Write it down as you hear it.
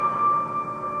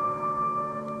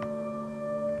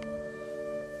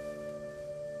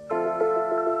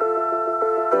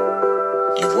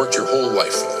worked your whole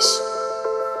life for this.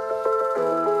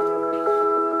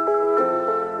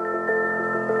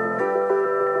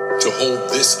 To hold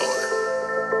this honor.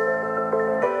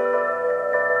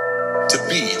 To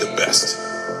be the best.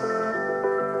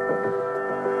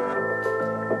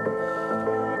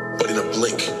 But in a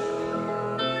blink,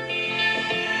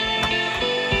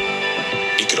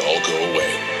 it could all go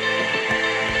away.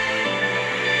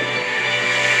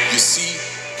 You see,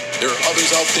 there are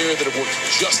others out there that have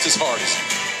worked just as hard as you.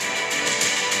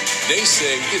 They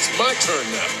say, it's my turn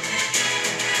now.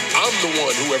 I'm the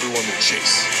one who everyone will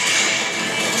chase.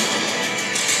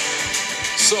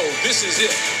 So this is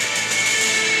it.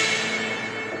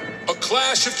 A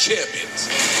clash of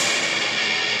champions.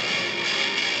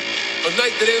 A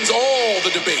night that ends all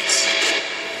the debates.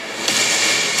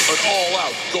 An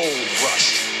all-out gold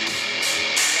rush.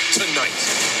 Tonight,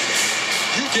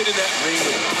 you get in that ring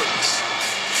with purpose.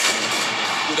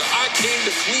 With a I came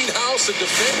to clean house and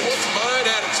defend what's mine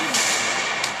attitude.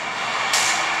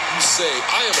 You say,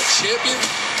 I am a champion?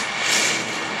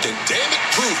 Then damn it,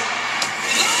 prove it.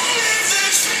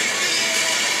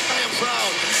 I am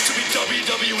proud to be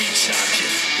WWE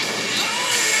champion.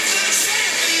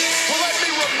 Well, let me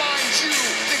remind you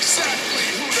exactly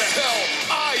who the hell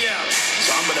I am.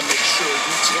 So I'm gonna make sure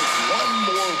you take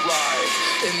one more ride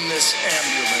in this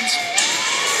ambulance.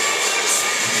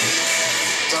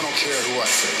 I don't care who I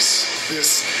face.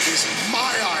 This is my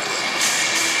island.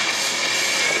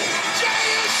 Jey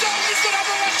Uso is the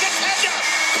number one contender.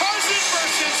 Cousin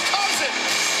versus cousin.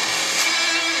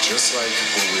 Just like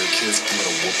when we were kids, I'm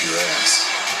gonna whoop your ass.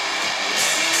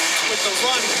 With the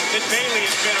run that Bayley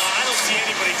has been on, I don't see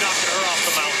anybody knocking her off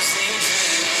the mountain.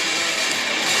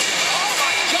 Oh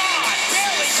my God!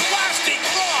 Bayley blasting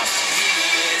cross.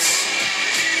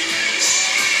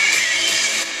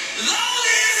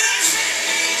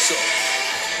 So,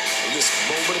 when this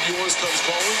moment of yours comes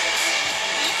calling,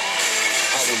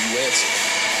 how will you answer?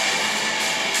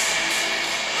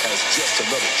 As just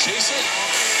another chaser?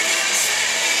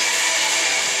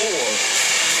 Or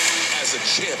as a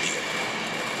champion?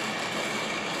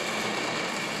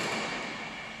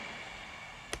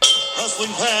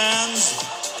 Wrestling fans,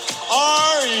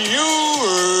 are you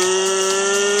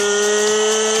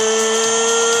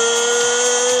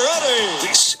ready?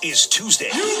 This is Tuesday.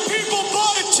 You people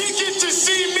bought a ticket to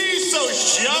see me, so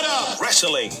shut up.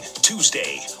 Wrestling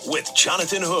Tuesday with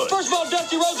Jonathan Hood. First of all,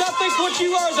 Dusty Rhodes, I think what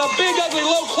you are is a big, ugly,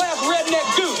 low-class redneck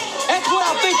goose. That's what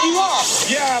I think you are.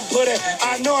 Yeah, I'm pretty.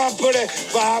 I know I'm pretty.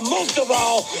 But I'm most of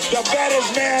all the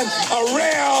baddest man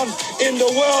around in the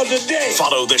world today.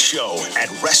 Follow the show at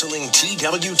Wrestling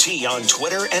TWT on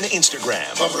Twitter and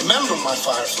Instagram. But remember, my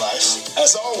fireflies,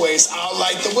 as always, I'll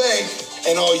light the way.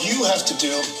 And all you have to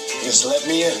do is let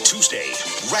me in. Tuesday,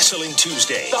 Wrestling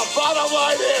Tuesday. The bottom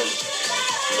line is,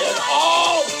 in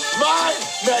all my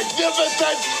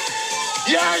magnificence,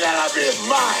 you're gonna be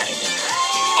mine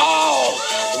all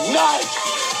night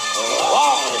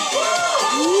long.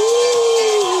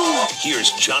 Woo!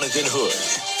 Here's Jonathan Hood.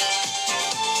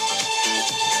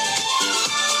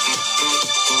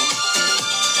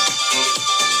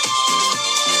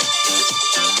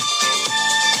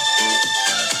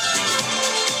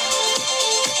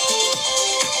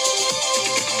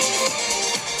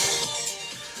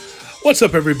 What's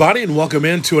up, everybody, and welcome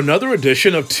into another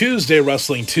edition of Tuesday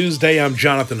Wrestling Tuesday. I'm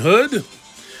Jonathan Hood.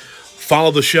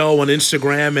 Follow the show on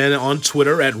Instagram and on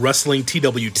Twitter at Wrestling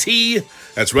TWT.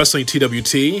 That's Wrestling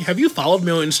TWT. Have you followed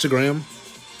me on Instagram?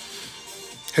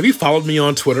 Have you followed me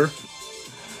on Twitter?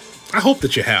 I hope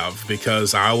that you have,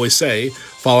 because I always say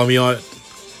follow me on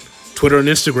Twitter and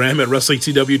Instagram at Wrestling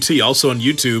TWT. Also on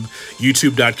YouTube,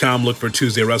 youtube.com. Look for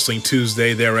Tuesday Wrestling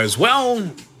Tuesday there as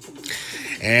well.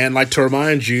 And I'd like to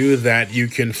remind you that you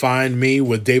can find me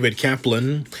with David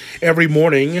Kaplan every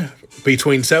morning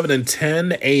between 7 and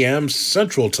 10 a.m.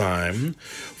 Central Time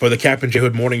for the Cap and J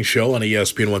Hood Morning Show on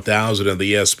ESPN 1000 and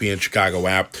the ESPN Chicago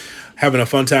app. Having a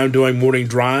fun time doing Morning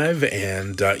Drive,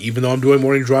 and even though I'm doing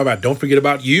Morning Drive, I don't forget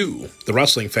about you, the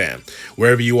wrestling fan.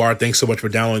 Wherever you are, thanks so much for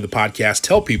downloading the podcast.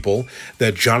 Tell people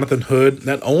that Jonathan Hood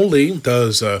not only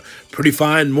does a pretty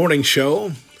fine morning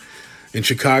show in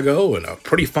Chicago and a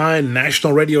pretty fine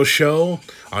national radio show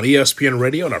on ESPN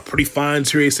Radio and a pretty fine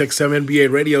SiriusXM NBA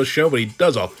radio show, but he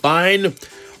does a fine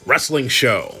wrestling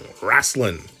show,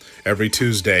 wrestling, every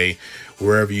Tuesday,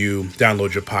 wherever you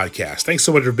download your podcast. Thanks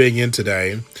so much for being in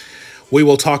today. We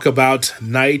will talk about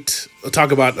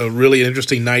a really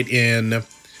interesting night in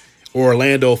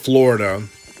Orlando, Florida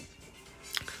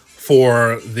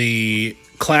for the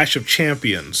Clash of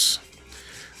Champions,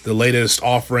 the latest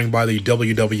offering by the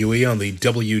WWE on the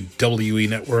WWE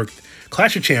Network,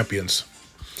 Clash of Champions.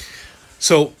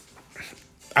 So,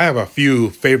 I have a few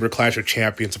favorite Clash of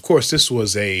Champions. Of course, this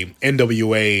was a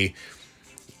NWA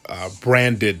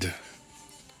branded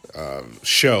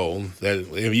show that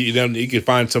you can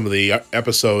find some of the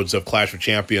episodes of Clash of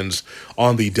Champions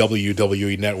on the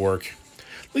WWE Network.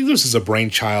 I think this is a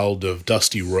brainchild of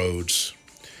Dusty Rhodes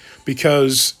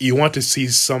because you want to see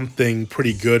something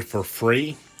pretty good for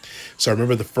free. So I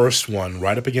remember the first one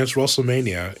right up against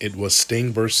WrestleMania. It was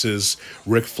Sting versus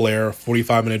Ric Flair,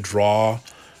 45-minute draw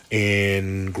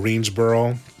in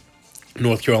Greensboro,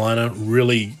 North Carolina.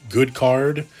 Really good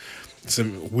card.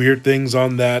 Some weird things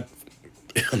on that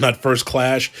first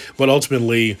clash, but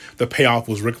ultimately the payoff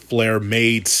was Ric Flair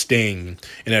made Sting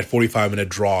in that 45-minute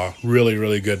draw. Really,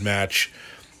 really good match.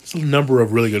 There's a number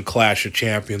of really good Clash of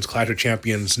Champions. Clash of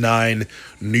Champions 9,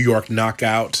 New York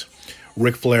Knockout.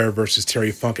 Ric Flair versus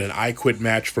Terry Funk in an I Quit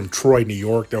match from Troy, New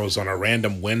York. That was on a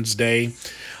random Wednesday.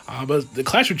 But the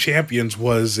Clash of Champions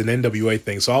was an NWA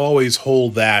thing, so I'll always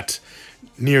hold that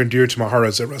near and dear to my heart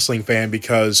as a wrestling fan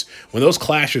because when those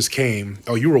clashes came,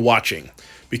 you were watching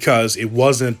because it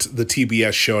wasn't the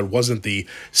TBS show, it wasn't the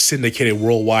syndicated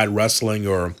Worldwide Wrestling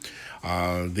or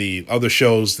the other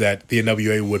shows that the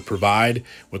NWA would provide.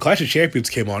 When Clash of Champions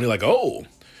came on, you're like, oh,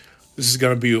 this is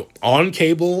going to be on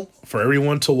cable for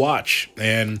everyone to watch.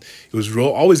 And it was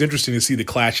always interesting to see the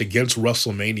clash against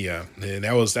WrestleMania. And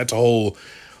that's a whole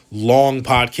long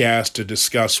podcast to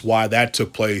discuss why that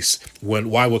took place.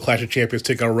 Why would Clash of Champions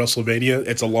take on WrestleMania?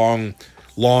 It's a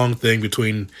long thing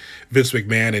between Vince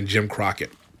McMahon and Jim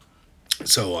Crockett.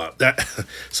 So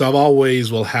I've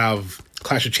always will have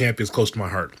Clash of Champions close to my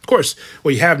heart. Of course,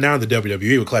 what you have now in the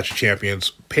WWE with Clash of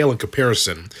Champions pale in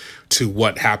comparison to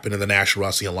what happened in the National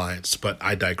Wrestling Alliance, but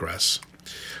I digress.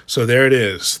 So there it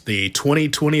is, the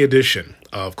 2020 edition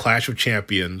of Clash of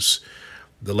Champions,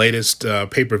 the latest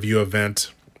pay-per-view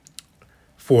event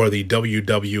for the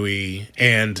WWE.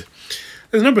 And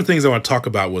there's a number of things I want to talk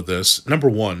about with this. Number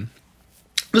one,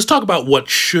 let's talk about what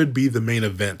should be the main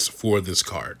event for this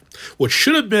card. What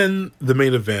should have been the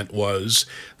main event was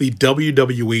the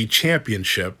WWE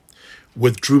Championship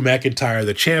with Drew McIntyre,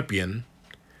 the champion,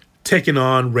 taking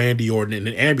on Randy Orton in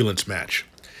an ambulance match.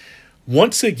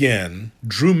 Once again,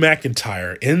 Drew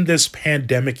McIntyre in this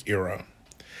pandemic era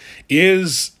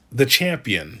is the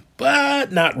champion,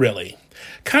 but not really.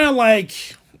 Kind of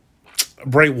like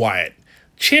Bray Wyatt.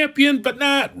 Champion, but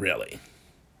not really.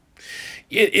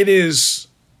 It is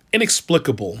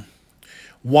inexplicable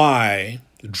why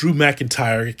Drew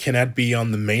McIntyre cannot be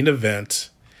on the main event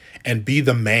and be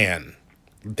the man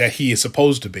that he is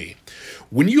supposed to be.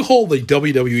 When you hold the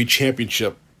WWE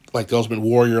Championship, like the Ultimate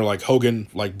Warrior, like Hogan,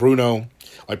 like Bruno,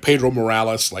 like Pedro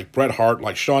Morales, like Bret Hart,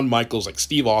 like Shawn Michaels, like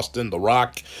Steve Austin, The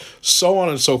Rock, so on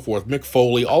and so forth, Mick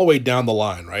Foley, all the way down the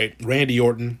line, right? Randy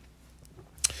Orton,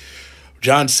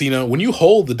 John Cena. When you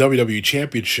hold the WWE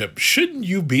Championship, shouldn't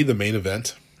you be the main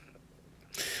event?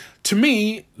 To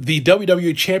me, the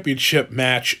WWE Championship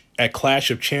match at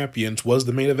Clash of Champions was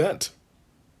the main event.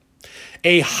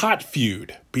 A hot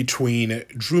feud between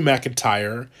Drew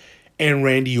McIntyre and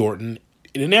Randy Orton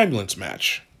in an ambulance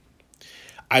match.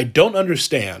 I don't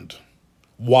understand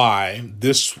why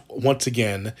this, once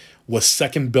again, was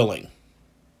second billing.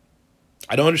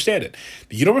 I don't understand it.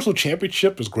 The Universal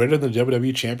Championship is greater than the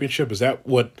WWE Championship. Is that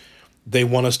what they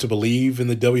want us to believe in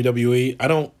the WWE?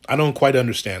 I don't quite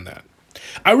understand that.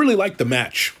 I really like the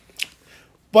match,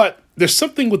 but there's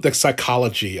something with the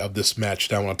psychology of this match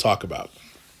that I want to talk about.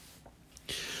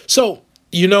 So,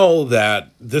 you know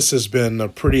that this has been a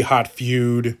pretty hot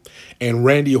feud, and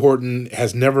Randy Orton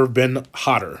has never been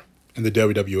hotter in the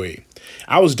WWE.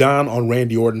 I was down on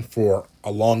Randy Orton for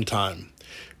a long time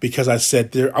because I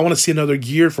said, I want to see another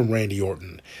gear from Randy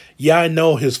Orton. Yeah, I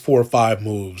know his 4 or 5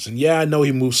 moves, and yeah, I know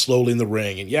he moves slowly in the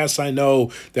ring, and yes, I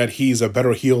know that he's a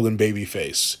better heel than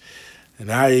babyface.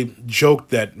 And I joked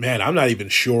that, man, I'm not even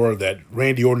sure that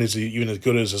Randy Orton is even as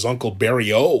good as his uncle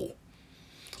Barry O.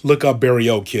 Look up Barry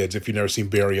O, kids, if you've never seen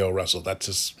Barry O wrestle. That's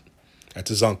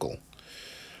his uncle.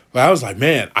 But I was like,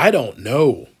 man, I don't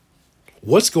know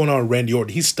what's going on with Randy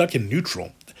Orton. He's stuck in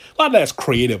neutral. A lot of that's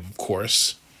creative, of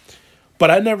course.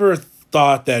 But I never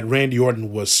thought that Randy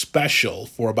Orton was special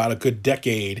for about a good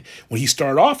decade when he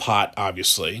started off hot,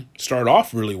 obviously. Started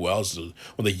off really well as one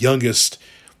of the youngest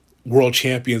world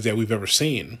champions that we've ever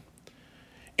seen.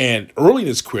 And early in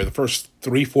his career, the first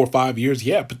 3, 4, 5 years,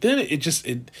 yeah. But then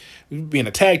it being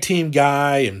a tag team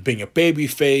guy and being a baby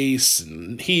face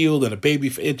and heel and a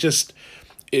baby,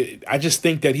 I just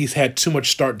think that he's had too much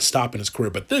start and stop in his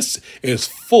career. But this is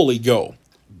fully go.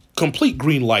 Complete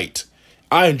green light.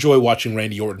 I enjoy watching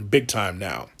Randy Orton big time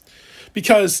now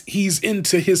because he's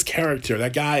into his character.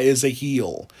 That guy is a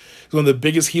heel. He's one of the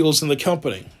biggest heels in the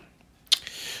company.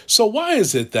 So why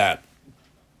is it that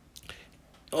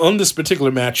on this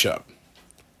particular matchup,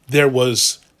 there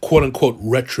was quote-unquote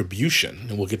retribution,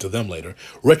 and we'll get to them later,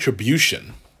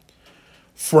 retribution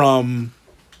from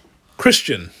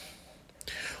Christian?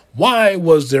 Why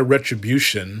was there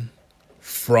retribution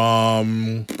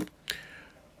from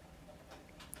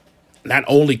not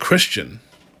only Christian,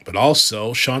 but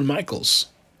also Shawn Michaels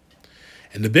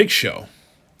and the Big Show,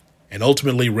 and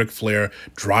ultimately Ric Flair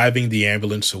driving the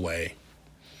ambulance away?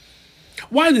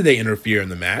 Why did they interfere in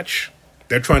the match?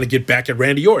 They're trying to get back at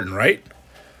Randy Orton, right?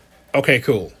 Okay,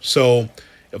 cool. So,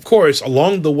 of course,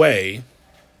 along the way,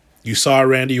 you saw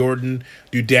Randy Orton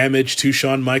do damage to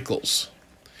Shawn Michaels.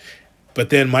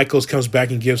 But then Michaels comes back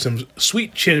and gives him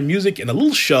sweet chin music and a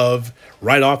little shove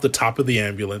right off the top of the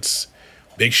ambulance.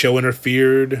 Big Show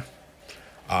interfered,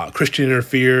 Christian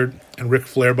interfered, and Ric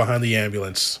Flair behind the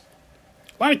ambulance.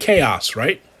 A lot of chaos,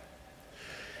 right?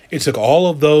 It took all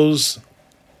of those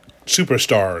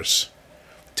superstars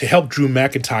to help Drew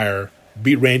McIntyre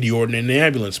beat Randy Orton in the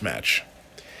ambulance match.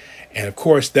 And of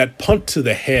course, that punt to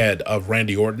the head of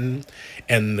Randy Orton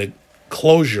and the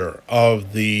closure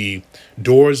of the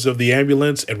doors of the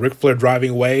ambulance and Ric Flair driving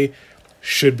away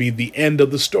should be the end of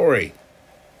the story.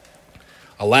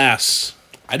 Alas,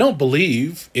 I don't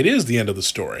believe it is the end of the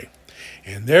story.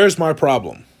 And there's my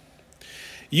problem.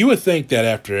 You would think that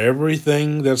after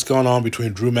everything that's gone on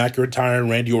between Drew McIntyre and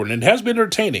Randy Orton, it has been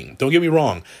entertaining, don't get me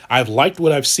wrong. I've liked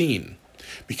what I've seen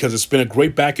because it's been a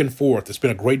great back and forth. It's been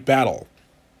a great battle.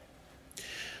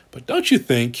 But don't you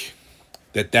think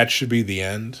that that should be the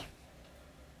end?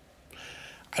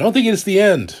 I don't think it's the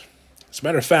end. As a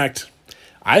matter of fact,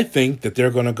 I think that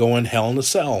they're going to go in Hell in a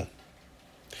Cell.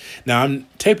 Now, I'm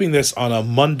taping this on a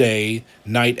Monday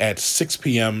night at 6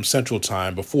 p.m. Central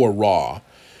Time before Raw.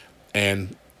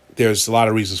 And there's a lot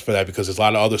of reasons for that because there's a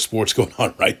lot of other sports going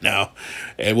on right now.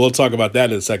 And we'll talk about that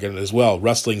in a second as well.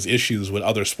 Wrestling's issues with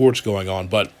other sports going on.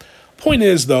 But point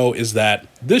is, though, is that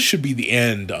this should be the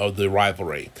end of the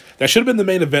rivalry. That should have been the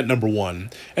main event, number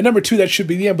one. And number two, that should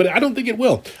be the end. But I don't think it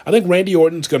will. I think Randy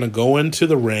Orton's going to go into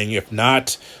the ring, if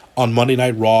not on Monday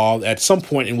Night Raw, at some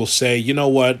point and will say, you know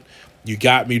what? You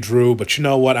got me, Drew, but you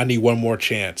know what? I need one more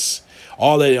chance.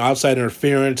 All that outside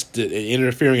interference,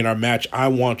 interfering in our match, I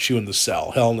want you in the cell,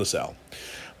 Hell in the Cell.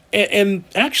 And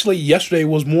actually, yesterday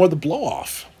was more the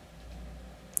blow-off.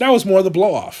 That was more the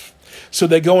blow-off. So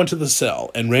they go into the cell,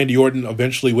 and Randy Orton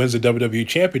eventually wins the WWE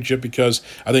Championship because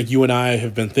I think you and I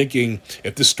have been thinking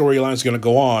if this storyline is going to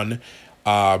go on,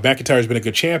 McIntyre's been a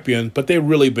good champion, but they've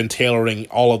really been tailoring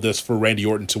all of this for Randy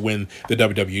Orton to win the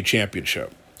WWE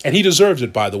Championship. And he deserves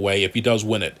it, by the way, if he does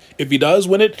win it. If he does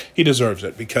win it, he deserves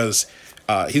it because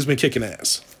he's been kicking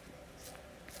ass.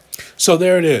 So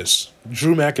there it is,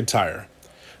 Drew McIntyre.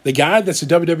 The guy that's a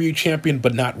WWE champion,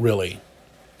 but not really.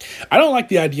 I don't like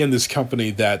the idea in this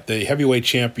company that the heavyweight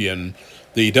champion,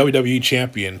 the WWE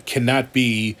champion, cannot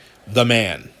be the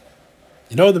man.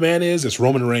 You know who the man is? It's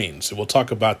Roman Reigns. And we'll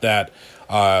talk about that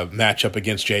matchup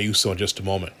against Jey Uso in just a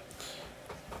moment.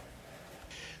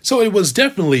 So it was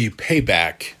definitely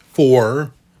payback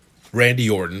for Randy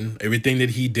Orton. Everything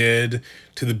that he did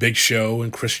to the Big Show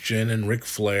and Christian and Ric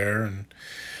Flair and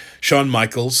Shawn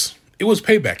Michaels. It was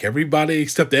payback. Everybody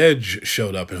except Edge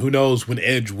showed up. And who knows when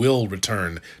Edge will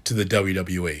return to the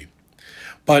WWE.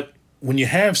 But when you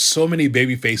have so many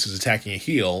baby faces attacking a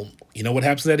heel, you know what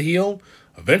happens to that heel?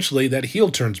 Eventually that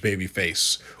heel turns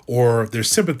babyface. Or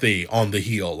there's sympathy on the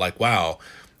heel. Like, wow,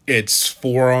 it's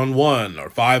 4-on-1 or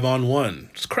 5-on-1.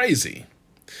 It's crazy.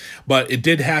 But it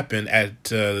did happen at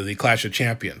the Clash of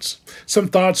Champions. Some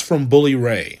thoughts from Bully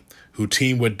Ray, who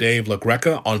teamed with Dave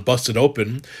LaGreca on Busted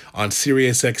Open on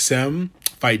SiriusXM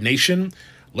Fight Nation.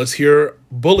 Let's hear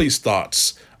Bully's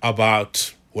thoughts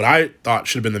about what I thought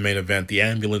should have been the main event, the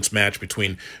ambulance match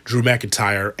between Drew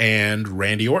McIntyre and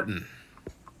Randy Orton.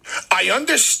 I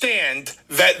understand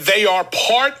that they are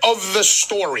part of the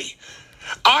story.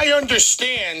 I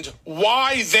understand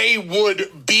why they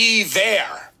would be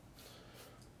there.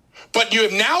 But you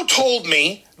have now told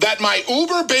me that my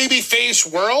Uber babyface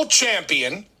world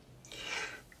champion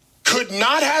could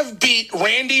not have beat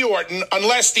Randy Orton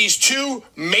unless these two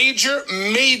major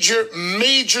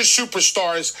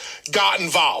superstars got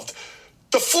involved.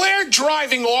 The Flair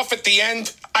driving off at the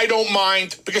end, I don't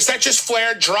mind, because that's just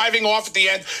Flair driving off at the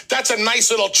end. That's a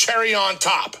nice little cherry on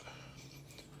top.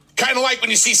 Kind of like when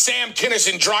you see Sam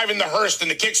Kinison driving the hearse in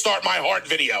the Kickstart My Heart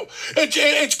video.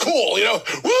 It's cool, you know.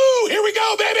 Woo, here we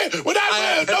go, baby.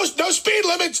 Without no speed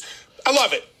limits. I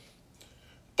love it.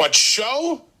 But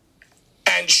Show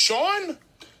and Shawn,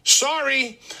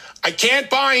 sorry, I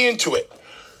can't buy into it.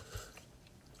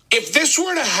 If this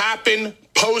were to happen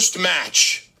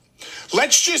post-match,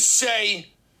 Let's just say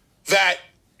that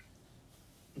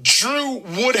Drew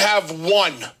would have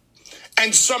won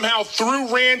and somehow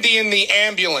threw Randy in the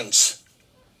ambulance.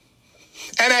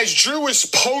 And as Drew was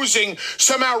posing,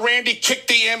 somehow Randy kicked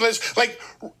the ambulance. Like,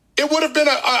 it would have been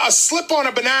a slip on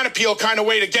a banana peel kind of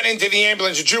way to get into the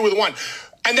ambulance, and Drew would have won.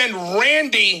 And then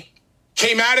Randy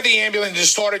came out of the ambulance and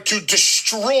started to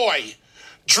destroy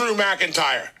Drew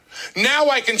McIntyre. Now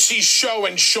I can see Show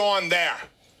and Sean there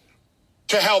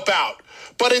to help out.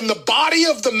 But in the body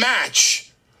of the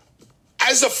match,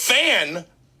 as a fan,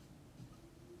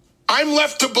 I'm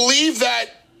left to believe that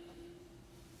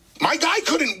my guy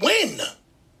couldn't win.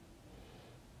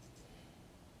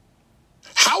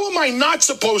 How am I not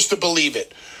supposed to believe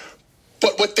it?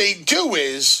 But what they do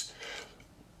is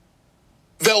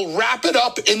they'll wrap it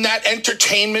up in that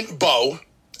entertainment bow,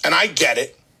 and I get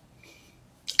it,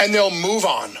 and they'll move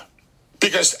on.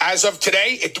 Because as of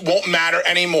today, it won't matter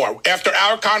anymore. After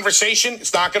our conversation,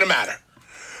 it's not going to matter.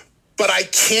 But I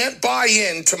can't buy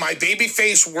into my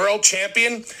babyface world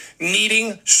champion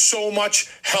needing so much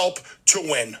help to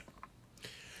win.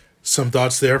 Some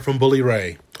thoughts there from Bully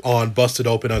Ray on Busted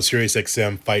Open on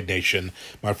SiriusXM Fight Nation.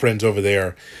 My friends over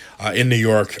there in New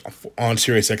York on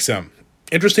SiriusXM.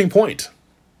 Interesting point.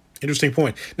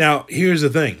 Now, here's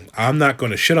the thing. I'm not going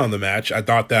to shit on the match. I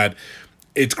thought that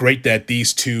it's great that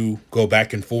these two go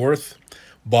back and forth,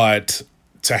 but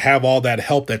to have all that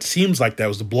help, that seems like that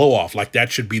was the blow-off, like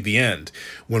that should be the end.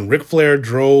 When Ric Flair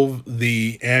drove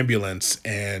the ambulance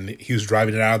and he was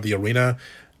driving it out of the arena,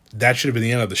 that should have been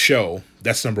the end of the show.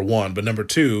 That's number one. But number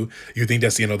two, you think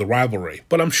that's the end of the rivalry.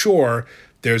 But I'm sure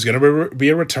there's going to be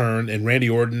a return, and Randy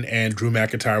Orton and Drew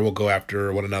McIntyre will go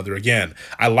after one another again.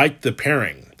 I like the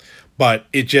pairing, but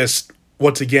it just,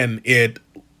 once again, it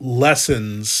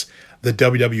lessens the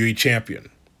WWE champion.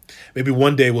 Maybe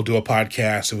one day we'll do a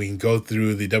podcast and we can go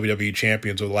through the WWE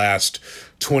champions of the last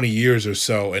 20 years or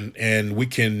so, and we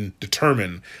can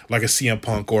determine, like a CM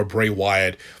Punk or Bray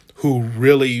Wyatt, who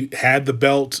really had the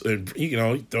belt,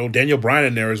 throw Daniel Bryan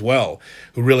in there as well,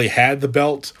 who really had the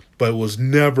belt, but was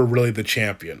never really the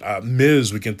champion.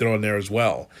 Miz, we can throw in there as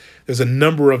well. There's a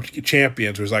number of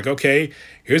champions where it's like, okay,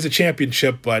 here's a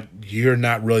championship, but you're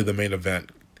not really the main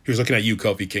event. He was looking at you,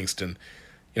 Kofi Kingston.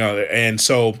 And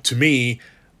so to me,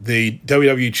 the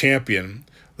WWE champion,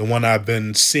 the one I've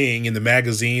been seeing in the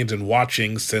magazines and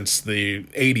watching since the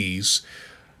 80s,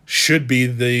 should be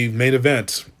the main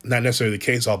event. Not necessarily the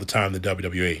case all the time in the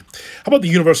WWE. How about the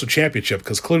Universal Championship?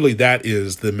 Because clearly that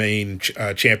is the main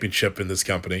championship in this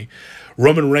company.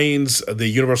 Roman Reigns, the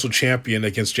Universal Champion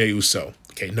against Jey Uso.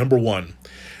 Okay, number one,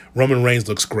 Roman Reigns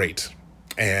looks great.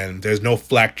 And there's no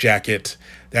flak jacket.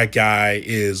 That guy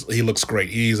he looks great.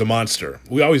 He's a monster.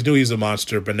 We always knew he's a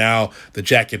monster, but now the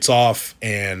jacket's off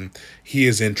and he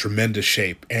is in tremendous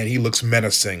shape. And he looks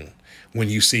menacing when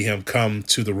you see him come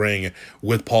to the ring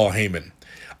with Paul Heyman.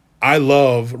 I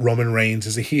love Roman Reigns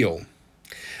as a heel.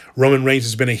 Roman Reigns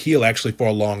has been a heel actually for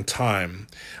a long time,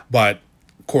 but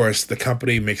of course the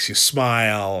company makes you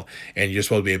smile and you're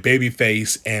supposed to be a baby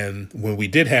face. And when we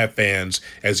did have fans,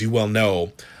 as you well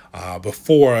know,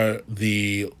 before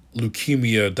the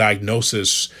leukemia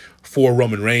diagnosis for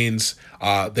Roman Reigns,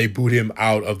 they booed him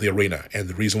out of the arena. And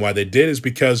the reason why they did is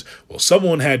because, well,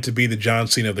 someone had to be the John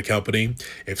Cena of the company.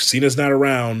 If Cena's not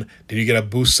around, then you got to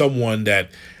boost someone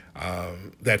that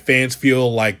fans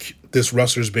feel like this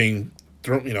wrestler's being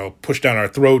pushed down our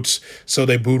throats. So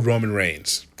they booed Roman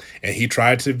Reigns. And he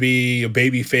tried to be a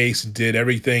baby face and did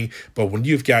everything. But when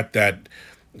you've got that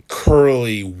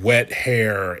curly, wet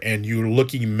hair and you're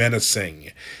looking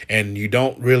menacing and you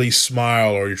don't really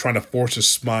smile, or you're trying to force a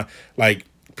smile, like,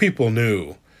 people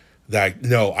knew that,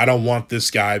 no, I don't want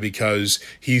this guy because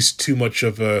he's too much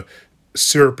of a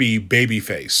syrupy baby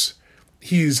face.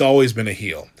 He's always been a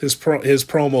heel. His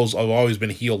promos have always been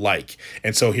heel-like.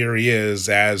 And so here he is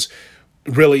as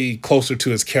really closer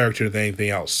to his character than anything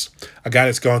else. A guy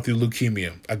that's gone through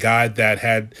leukemia. A guy that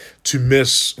had to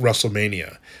miss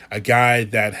WrestleMania. A guy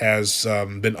that has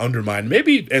been undermined.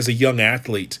 Maybe as a young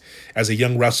athlete, as a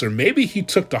young wrestler, maybe he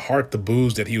took to heart the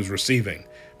boos that he was receiving.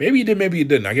 Maybe he did, maybe he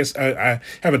didn't. I guess I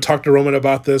haven't talked to Roman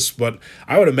about this, but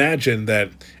I would imagine that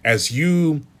as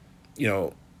you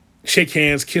shake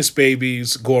hands, kiss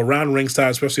babies, go around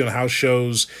ringside, especially on house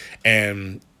shows,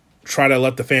 and try to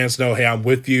let the fans know, hey, I'm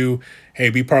with you. Hey,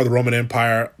 be part of the Roman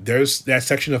Empire. There's that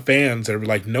section of fans that are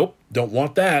like, nope, don't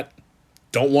want that.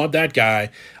 Don't want that guy.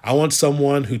 I want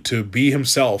someone who to be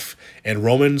himself, and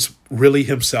Roman's really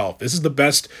himself. This is the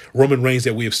best Roman Reigns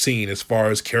that we have seen as far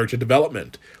as character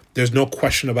development. There's no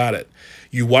question about it.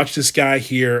 You watch this guy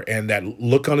here and that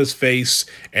look on his face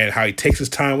and how he takes his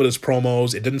time with his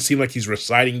promos. It doesn't seem like he's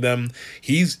reciting them.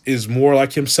 He is more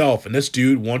like himself. And this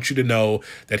dude wants you to know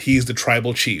that he's the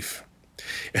tribal chief.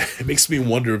 It makes me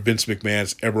wonder if Vince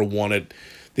McMahon's ever wanted,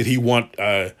 did he want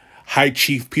High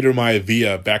Chief Peter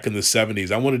Maivia back in the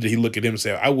 70s? I wondered, did he look at him and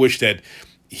say, I wish that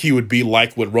he would be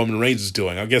like what Roman Reigns is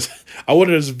doing. I guess I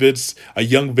wonder if a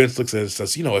young Vince looks at it and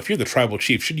says, if you're the tribal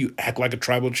chief, shouldn't you act like a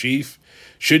tribal chief?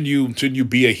 Shouldn't you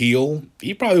be a heel?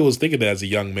 He probably was thinking that as a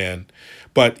young man.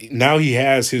 But now he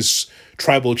has his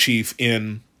tribal chief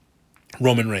in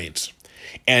Roman Reigns.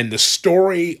 And the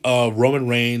story of Roman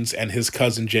Reigns and his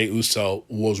cousin Jey Uso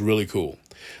was really cool.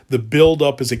 The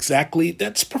build-up is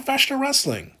that's professional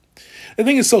wrestling. The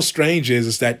thing that's so strange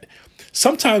is that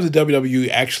sometimes the WWE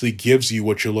actually gives you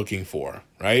what you're looking for,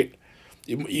 right?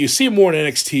 You see it more in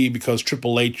NXT because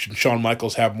Triple H and Shawn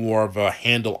Michaels have more of a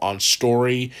handle on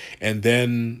story and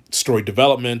then story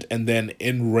development and then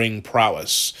in-ring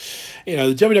prowess. The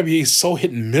WWE is so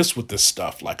hit and miss with this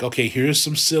stuff. Like, okay, here's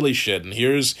some silly shit and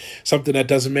here's something that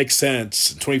doesn't make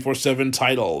sense, 24/7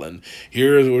 title, and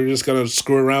we're just going to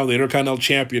screw around with the Intercontinental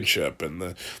Championship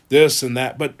and this and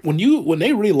that. But when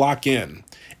they really lock in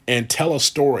and tell a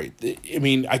story,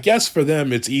 I guess for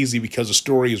them it's easy because the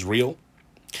story is real.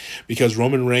 Because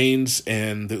Roman Reigns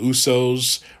and the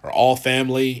Usos are all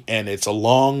family, and it's a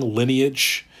long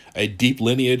lineage, a deep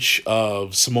lineage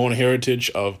of Samoan heritage,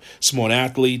 of Samoan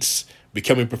athletes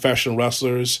becoming professional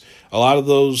wrestlers. A lot of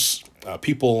those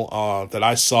people that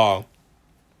I saw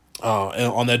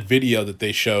on that video that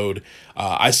they showed,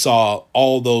 I saw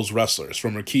all those wrestlers,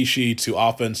 from Rikishi to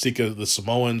Alpha and Sika, the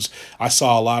Samoans. I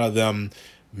saw a lot of them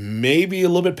maybe a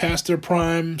little bit past their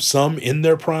prime, some in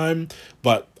their prime,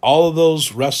 but all of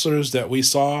those wrestlers that we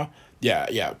saw,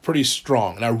 pretty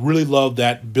strong. And I really love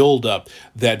that build-up,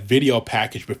 that video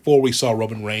package before we saw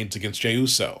Roman Reigns against Jey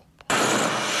Uso.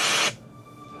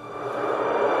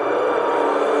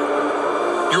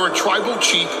 Your tribal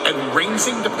chief and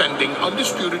reigning defending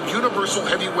undisputed Universal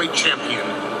Heavyweight Champion,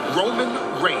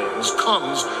 Roman Reigns,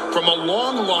 comes from a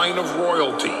long line of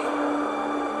royalty.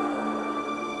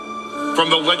 From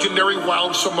the legendary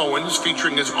Wild Samoans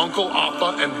featuring his uncle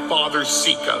Alpha and father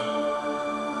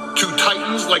Sika, to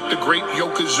titans like the great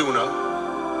Yokozuna,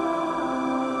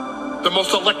 the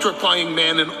most electrifying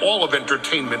man in all of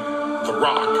entertainment, The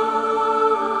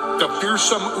Rock, the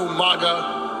fearsome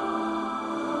Umaga,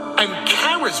 and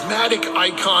charismatic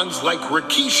icons like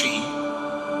Rikishi,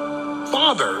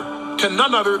 father to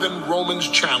none other than Roman's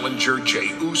challenger Jey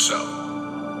Uso.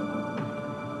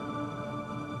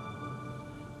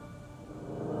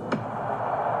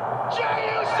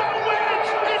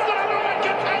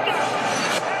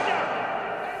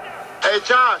 Hey,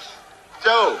 Josh,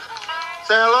 Joe,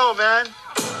 say hello, man.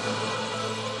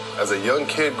 As a young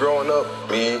kid growing up,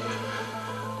 me,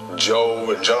 Joe,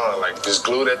 and John, just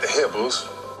glued at the hippos.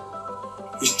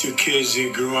 These two kids, they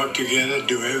grew up together,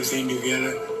 do everything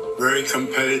together, very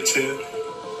competitive.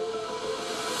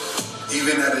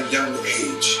 Even at a young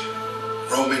age,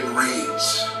 Roman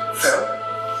Reigns felt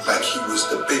like he was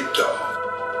the big dog.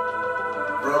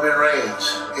 Roman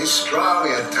Reigns, he's strong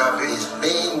and tough, he's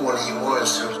mean when he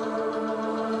wants to.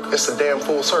 It's a damn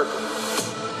full circle.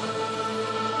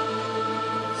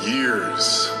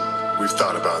 Years we've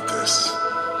thought about this.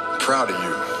 I'm proud of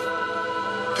you.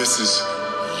 This is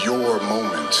your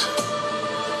moment.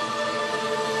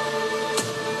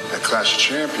 At Clash of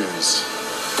Champions,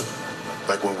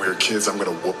 like when we were kids, I'm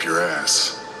gonna whoop your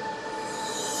ass.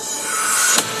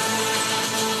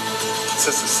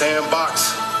 Since the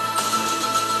sandbox,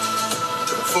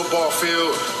 to the football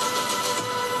field,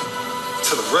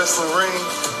 to the wrestling ring,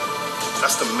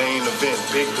 that's the main event.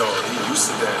 Big dog, he used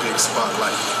to that big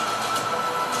spotlight.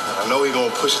 And I know he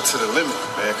gonna push it to the limit,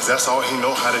 man, because that's all he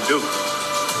know how to do.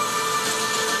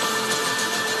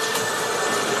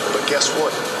 But guess what?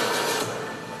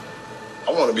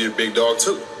 I want to be a big dog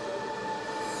too.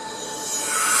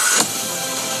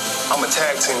 I'm a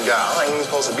tag team guy. I ain't even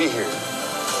supposed to be here.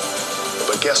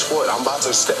 But guess what? I'm about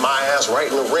to step my ass right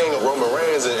in the ring of Roman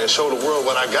Reigns and show the world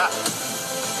what I got.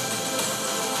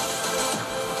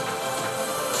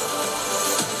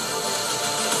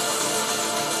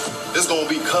 It's gonna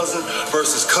be cousin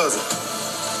versus cousin.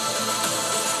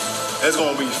 It's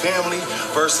gonna be family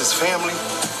versus family.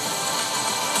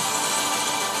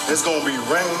 It's gonna be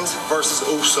Reigns versus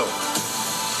Uso.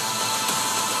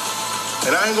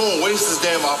 And I ain't gonna waste this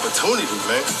damn opportunity,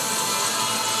 man.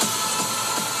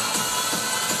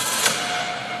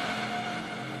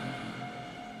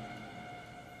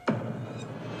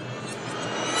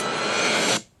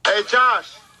 Hey,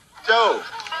 Josh, Joe,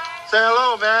 say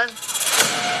hello, man.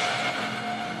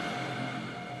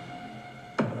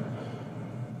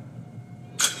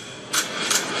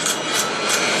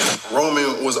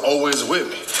 was always with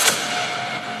me.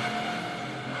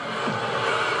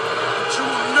 You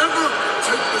will never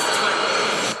take this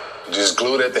title. Just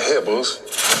glued at the hip, Moose.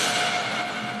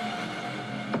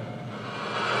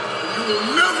 You will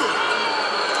never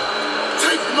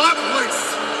take my place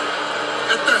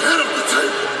at the head of the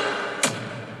table.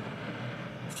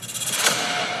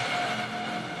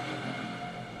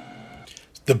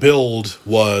 The build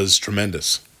was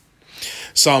tremendous.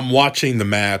 So I'm watching the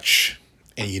match,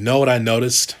 and you know what I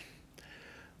noticed?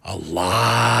 A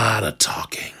lot of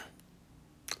talking.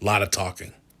 A lot of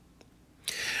talking.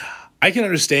 I can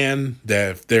understand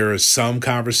that if there is some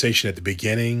conversation at the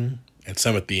beginning and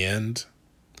some at the end,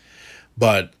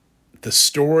 but the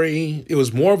story, it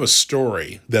was more of a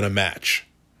story than a match.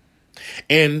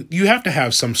 And you have to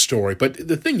have some story, but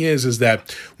the thing is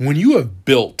that when you have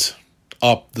built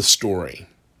up the story,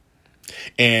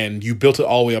 and you built it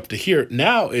all the way up to here,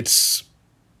 now it's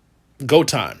go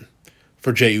time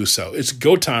for Jey Uso. It's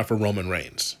go time for Roman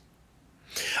Reigns.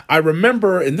 I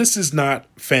remember, and this is not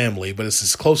family, but it's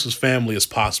as close as family as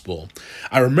possible.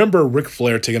 I remember Ric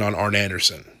Flair taking on Arn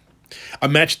Anderson, a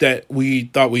match that we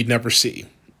thought we'd never see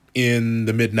in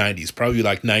the mid-90s, probably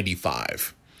like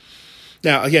 95.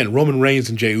 Now, again, Roman Reigns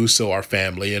and Jey Uso are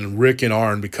family, and Rick and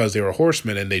Arn, because they were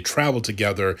horsemen and they traveled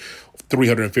together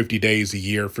 350 days a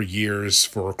year for years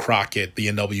for Crockett, the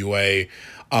NWA.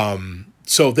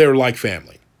 So they're like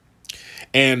family.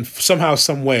 And somehow,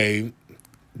 some way,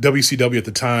 WCW at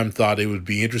the time thought it would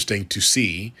be interesting to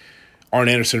see Arn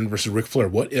Anderson versus Ric Flair.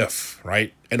 What if,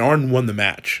 right? And Arn won the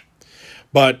match.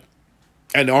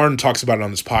 And Arn talks about it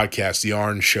on this podcast, the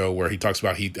Arn Show, where he talks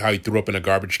about how he threw up in a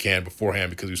garbage can beforehand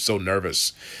because he was so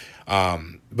nervous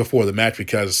before the match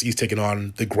because he's taking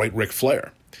on the great Ric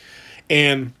Flair.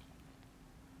 And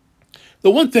the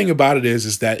one thing about it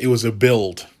is that it was a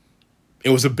build. It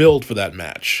was a build for that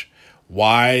match.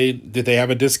 Why did they have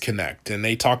a disconnect? And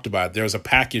they talked about it. There was a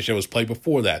package that was played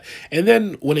before that. And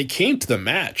then when it came to the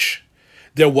match,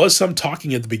 there was some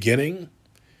talking at the beginning,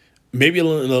 maybe a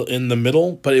little in the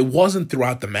middle, but it wasn't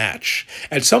throughout the match.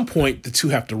 At some point, the two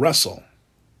have to wrestle.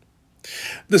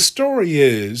 The story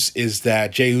is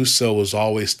that Jey Uso was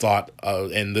always thought,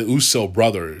 and the Uso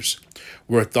brothers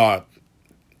were thought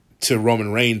to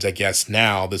Roman Reigns, I guess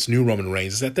now, this new Roman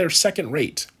Reigns, is that they're second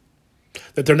rate.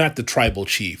 That they're not the tribal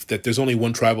chief, that there's only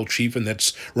one tribal chief, and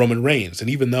that's Roman Reigns. And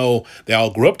even though they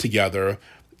all grew up together,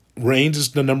 Reigns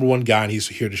is the number one guy, and he's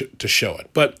here to show it.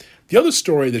 But the other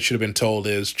story that should have been told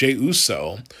is Jey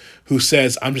Uso, who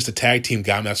says, I'm just a tag team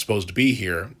guy, I'm not supposed to be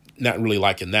here. Not really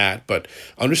liking that, but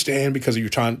understand because you're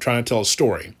trying to tell a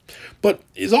story. But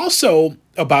it's also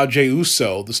about Jey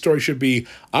Uso. The story should be,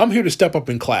 I'm here to step up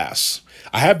in class.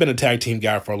 I have been a tag team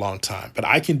guy for a long time, but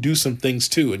I can do some things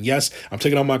too. And yes, I'm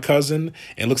taking on my cousin,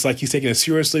 and it looks like he's taking it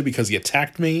seriously because he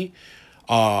attacked me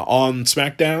on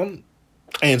SmackDown.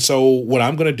 And so what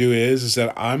I'm going to do is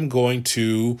that I'm going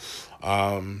to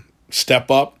step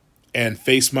up and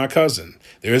face my cousin.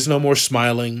 There is no more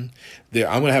smiling.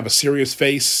 I'm going to have a serious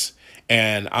face,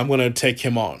 and I'm going to take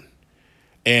him on.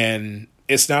 And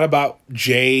it's not about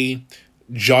Jay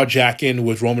jaw-jacking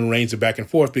with Roman Reigns and back and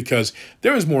forth, because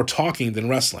there is more talking than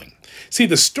wrestling. See,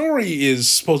 the story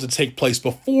is supposed to take place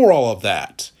before all of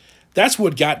that. That's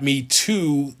what got me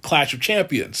to Clash of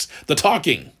Champions, the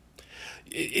talking.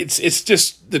 It's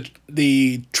just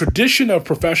the tradition of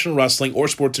professional wrestling or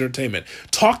sports entertainment.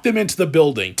 Talk them into the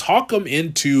building. Talk them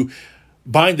into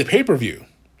buying the pay-per-view.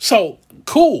 So,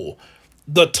 cool.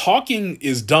 The talking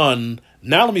is done.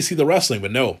 Now let me see the wrestling.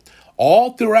 But no,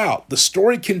 all throughout, the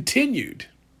story continued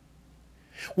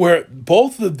where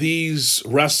both of these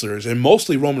wrestlers, and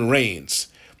mostly Roman Reigns,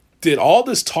 did all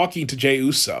this talking to Jey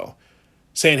Uso,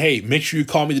 saying, hey, make sure you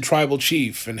call me the tribal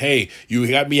chief, and hey, you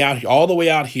got me out here, all the way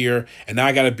out here, and now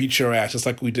I got to beat your ass, just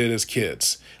like we did as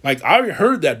kids. Like, I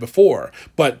heard that before,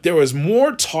 but there was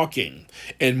more talking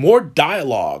and more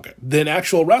dialogue than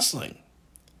actual wrestling.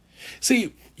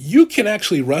 See, you can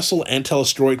actually wrestle and tell a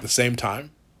story at the same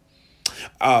time.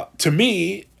 To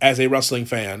me, as a wrestling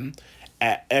fan,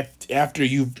 after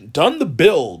you've done the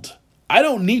build, I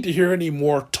don't need to hear any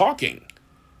more talking.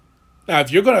 Now,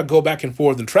 if you're going to go back and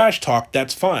forth and trash talk,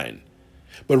 that's fine.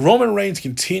 But Roman Reigns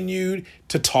continued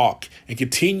to talk and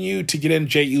continued to get in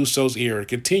Jey Uso's ear. And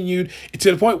continued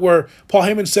to the point where Paul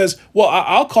Heyman says, well,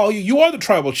 I'll call you. You are the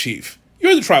tribal chief.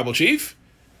 You're the tribal chief.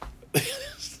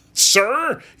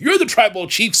 Sir, you're the tribal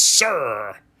chief,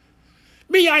 sir.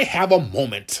 May I have a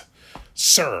moment?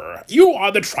 Sir, you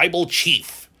are the tribal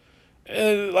chief.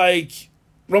 Like,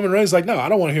 Roman Reigns is like, no, I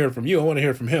don't want to hear it from you. I want to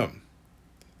hear it from him.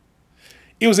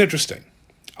 It was interesting.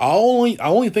 I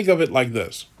only think of it like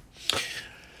this.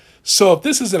 So if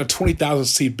this is in a 20,000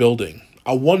 seat building,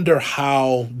 I wonder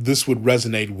how this would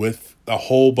resonate with a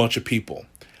whole bunch of people.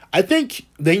 I think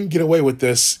they can get away with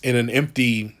this in an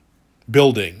empty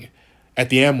building at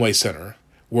the Amway Center,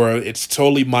 where it's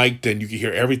totally mic'd and you can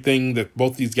hear everything that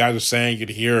both these guys are saying. You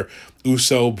can hear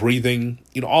Uso breathing,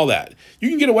 all that. You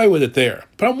can get away with it there.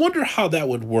 But I wonder how that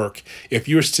would work if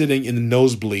you're sitting in the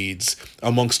nosebleeds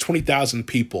amongst 20,000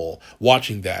 people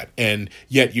watching that, and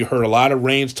yet you heard a lot of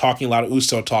Reigns talking, a lot of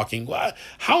Uso talking.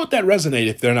 How would that resonate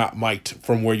if they're not mic'd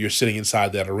from where you're sitting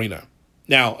inside that arena?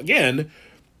 Now, again,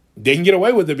 they can get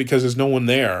away with it because there's no one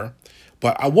there.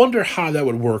 But I wonder how that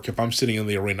would work if I'm sitting in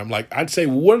the arena. I'd say,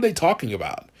 what are they talking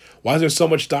about? Why is there so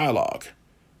much dialogue?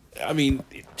 I mean,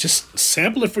 just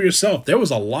sample it for yourself. There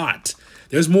was a lot.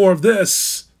 There's more of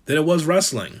this than it was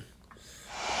wrestling.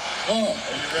 Are you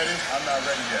ready? I'm not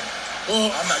ready yet.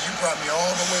 I'm not. You brought me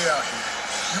all the way out here.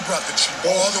 You brought the chief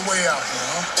all the way out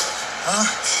here, huh?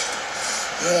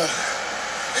 Yeah.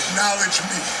 Acknowledge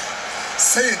me.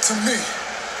 Say it to me.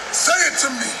 Say it to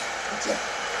me.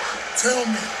 Tell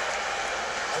me.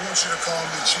 I want you to call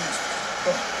me chief.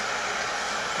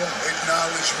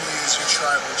 Acknowledge me as your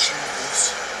tribal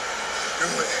chief. Do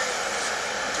it.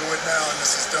 Do it now, and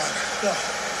this is done.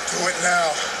 Do it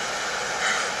now.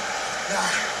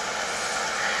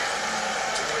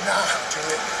 Do it now. Do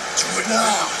it. Do it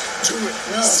now. Do it.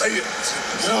 Say it.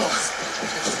 No.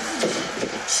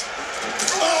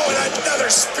 Oh, and another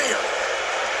spear.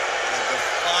 The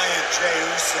defiant Jey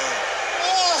Uso.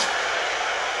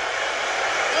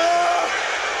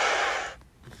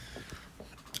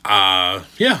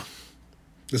 Yeah.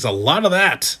 There's a lot of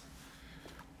that.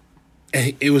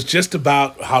 And it was just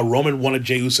about how Roman wanted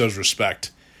Jey Uso's respect.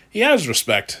 He has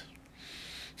respect.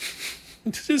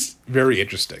 This is very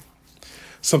interesting.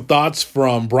 Some thoughts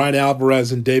from Brian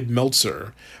Alvarez and Dave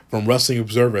Meltzer from Wrestling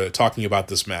Observer talking about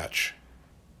this match.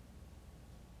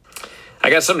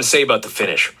 I got something to say about the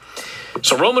finish.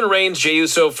 So Roman Reigns, Jey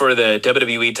Uso for the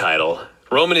WWE title.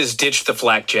 Roman has ditched the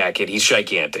flak jacket. He's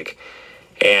gigantic.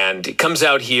 And he comes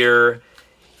out here,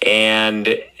 and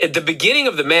at the beginning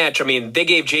of the match, I mean, they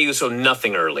gave Jey Uso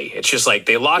nothing early. It's just like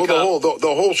they lock up. The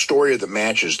whole story of the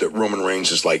match is that Roman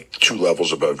Reigns is like 2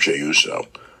 levels above Jey Uso.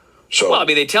 So, well, I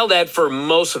mean, they tell that for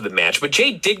most of the match, but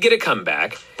Jey did get a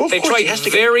comeback. Well, they tried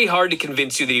very hard to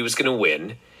convince you that he was going to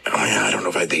win. Oh yeah, I don't know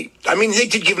if they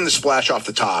did give him the splash off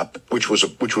the top, which was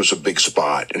a big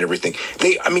spot and everything.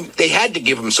 They had to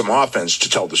give him some offense to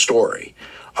tell the story.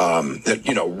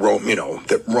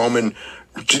 That Roman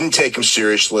didn't take him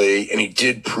seriously, and he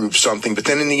did prove something. But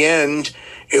then in the end,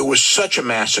 it was such a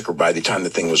massacre by the time the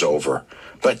thing was over.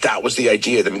 But that was the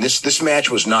idea. I mean, this match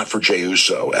was not for Jey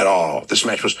Uso at all. This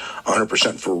match was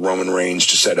 100% for Roman Reigns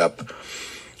to set up,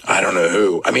 I don't know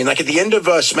who. I mean, like at the end of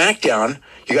SmackDown,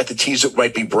 you got the tease that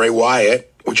might be Bray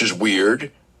Wyatt, which is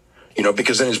weird,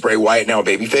 because then is Bray Wyatt now a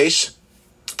babyface?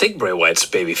 I think Bray Wyatt's a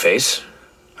babyface.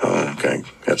 Oh, okay.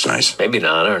 That's nice. Maybe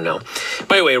not. I don't know.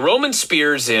 By the way, Roman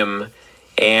spears him,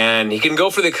 and he can go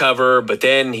for the cover, but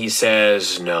then he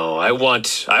says, no, I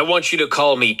want you to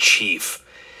call me Chief.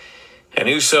 And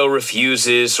Uso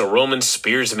refuses, so Roman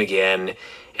spears him again.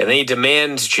 And then he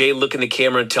demands Jey look in the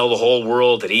camera and tell the whole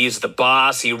world that he's the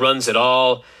boss. He runs it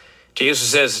all. Jey Uso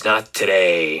says, not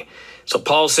today. So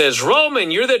Paul says, Roman,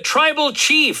 you're the tribal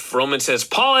chief. Roman says,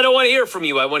 Paul, I don't want to hear from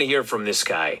you. I want to hear from this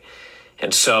guy.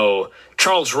 And so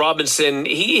Charles Robinson,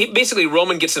 he basically,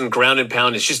 Roman gets him ground and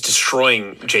pound. Is just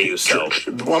destroying Jey Uso.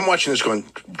 Well, I'm watching this going,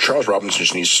 Charles Robinson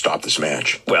just needs to stop this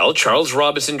match. Well, Charles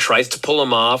Robinson tries to pull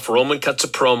him off. Roman cuts a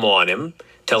promo on him,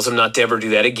 tells him not to ever do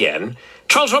that again.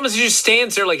 Charles Robinson just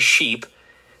stands there like sheep.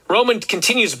 Roman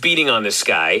continues beating on this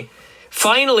guy.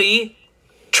 Finally,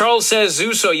 Charles says,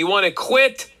 Uso, you want to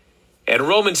quit? And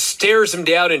Roman stares him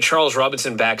down, and Charles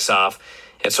Robinson backs off.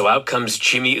 And so out comes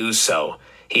Jimmy Uso.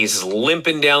 He's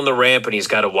limping down the ramp, and he's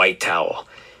got a white towel.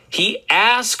 He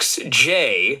asks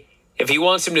Jey if he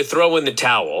wants him to throw in the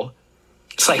towel.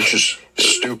 It's like, which is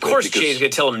stupid. Of course Jey's going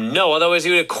to tell him no, otherwise he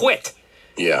would have quit.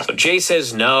 Yeah. So Jey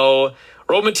says no.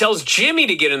 Roman tells Jimmy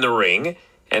to get in the ring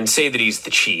and say that he's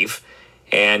the chief.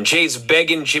 And Jey's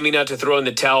begging Jimmy not to throw in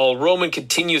the towel. Roman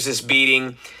continues his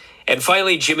beating. And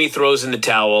finally, Jimmy throws in the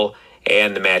towel,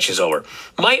 and the match is over.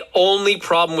 My only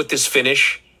problem with this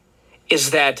finish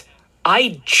is that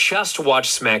I just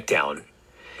watched SmackDown,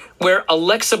 where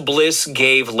Alexa Bliss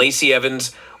gave Lacey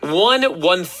Evans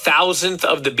 1/1000th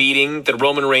of the beating that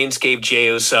Roman Reigns gave Jey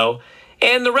Uso,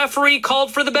 and the referee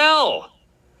called for the bell.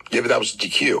 Yeah, but that was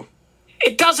DQ.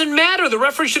 It doesn't matter. The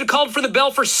referee should have called for the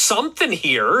bell for something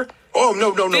here. Oh,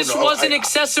 no. This wasn't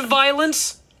excessive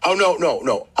violence? Oh, no.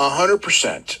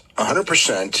 100%.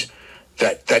 100%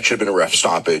 that should have been a ref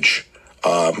stoppage.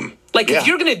 If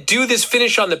you're going to do this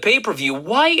finish on the pay-per-view,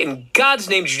 why in God's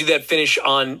name did you do that finish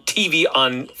on TV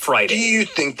on Friday? Do you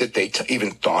think that they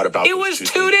even thought about it? It was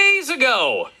 2 days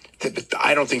ago.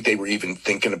 I don't think they were even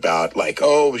thinking about,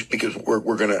 because we're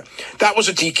going to... That was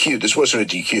a DQ. This wasn't a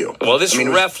DQ. Well, this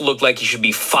ref looked like he should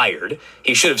be fired.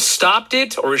 He should have stopped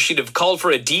it, or he should have called for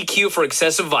a DQ for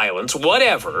excessive violence,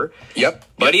 whatever. Yep.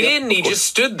 But he didn't. He just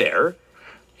stood there.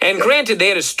 And granted, they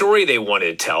had a story they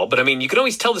wanted to tell, but, you can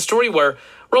always tell the story where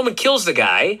Roman kills the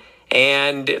guy,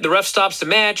 and the ref stops the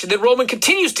match, and then Roman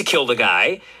continues to kill the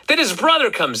guy. Then his brother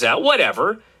comes out,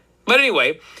 whatever. But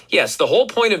anyway, yes, the whole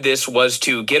point of this was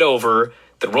to get over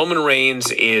that Roman Reigns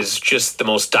is just the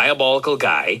most diabolical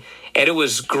guy, and it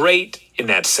was great in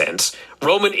that sense.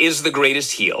 Roman is the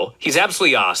greatest heel. He's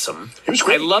absolutely awesome. He was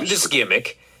great. I love this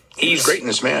gimmick. He was great in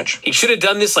this match. He should have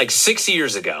done this 6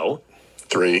 years ago.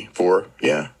 3, 4,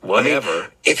 yeah. Whatever.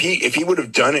 If he would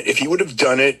have done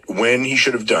it, when he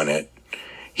should have done it,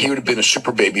 he would have been a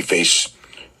super babyface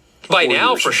by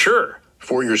now, for sure.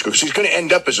 4 years ago, because he's going to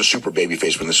end up as a super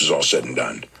babyface when this is all said and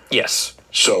done. Yes.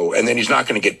 So, and then he's not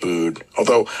going to get booed.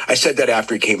 Although I said that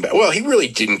after he came back. Well, he really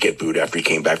didn't get booed after he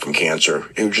came back from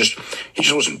cancer. It was just, he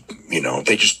just wasn't,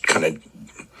 they just kind of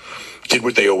did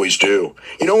what they always do.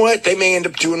 You know what? They may end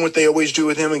up doing what they always do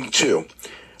with him too,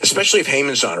 especially if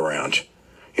Heyman's not around.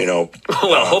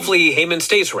 Well, hopefully Heyman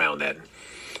stays around then.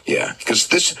 Yeah, because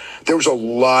there was a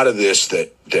lot of this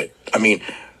that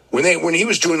when he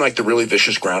was doing the really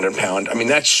vicious ground and pound,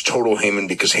 that's total Heyman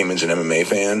because Heyman's an MMA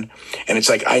fan. And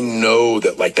it's I know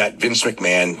that that Vince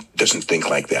McMahon doesn't think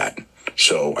like that.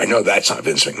 So I know that's not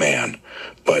Vince McMahon.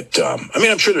 But,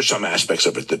 I'm sure there's some aspects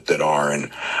of it that are. And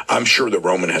I'm sure that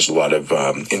Roman has a lot of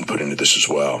input into this as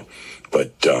well.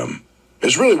 But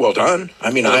it's really well done.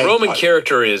 The Roman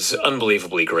character is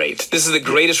unbelievably great. This is the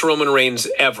greatest Roman Reigns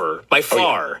ever, by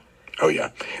far. Oh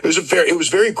yeah, it was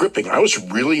very gripping. I was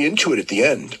really into it at the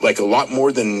end, a lot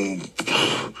more than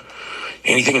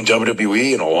anything in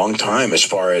WWE in a long time, as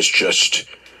far as just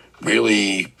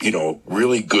really,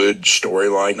 really good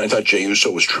storyline. I thought Jey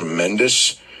Uso was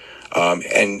tremendous,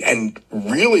 and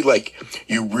really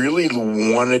you really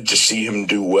wanted to see him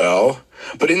do well.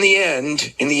 But in the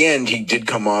end, he did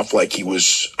come off like he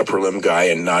was a prelim guy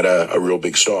and not a real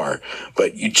big star.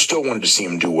 But you still wanted to see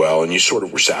him do well, and you sort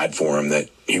of were sad for him that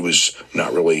he was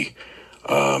not really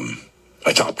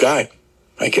a top guy,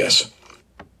 I guess.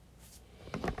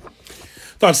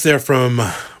 Thoughts there from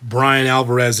Brian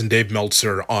Alvarez and Dave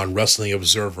Meltzer on Wrestling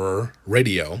Observer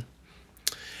Radio.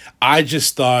 I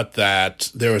just thought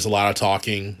that there was a lot of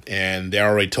talking, and they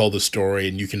already told the story,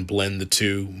 and you can blend the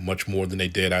two much more than they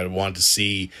did. I wanted to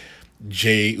see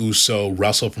Jey Uso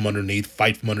wrestle from underneath,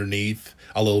 fight from underneath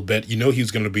a little bit. He was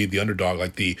going to be the underdog,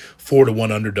 the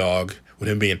 4-1 underdog, with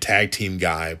him being a tag team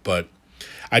guy. But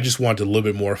I just wanted a little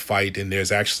bit more fight, and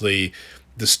there's actually,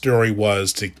 the story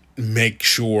was to make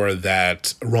sure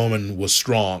that Roman was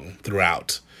strong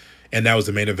throughout, and that was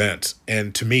the main event.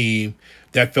 And to me,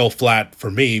 that fell flat for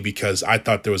me because I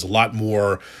thought there was a lot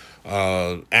more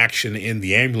action in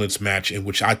the ambulance match, in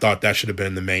which I thought that should have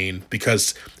been the main,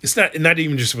 because it's not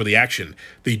even just for the action.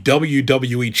 The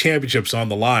WWE Championship's on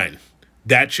the line.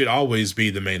 That should always be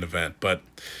the main event, but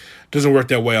it doesn't work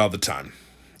that way all the time.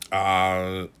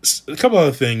 A couple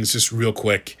other things, just real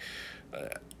quick.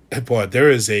 Boy, there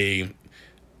is a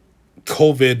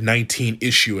COVID-19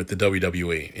 issue at the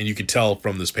WWE, and you can tell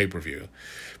from this pay-per-view,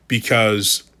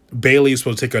 because Bayley is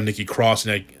supposed to take on Nikki Cross,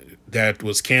 and that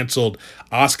was canceled.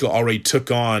 Asuka already took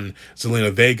on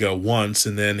Zelina Vega once,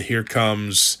 and then here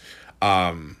comes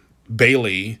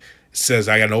Bayley, says,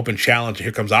 I got an open challenge, and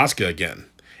here comes Asuka again.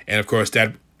 And, of course,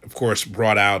 that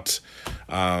brought out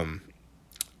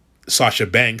Sasha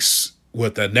Banks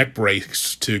with a neck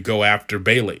brace to go after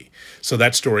Bayley. So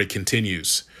that story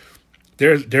continues.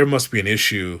 There must be an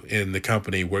issue in the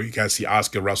company where you guys see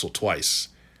Asuka wrestle twice.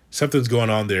 Something's going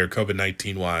on there,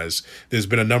 COVID-19 wise. There's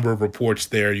been a number of reports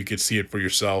there. You could see it for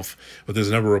yourself. But there's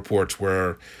a number of reports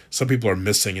where some people are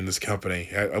missing in this company.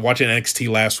 Watching NXT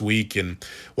last week and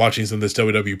watching some of this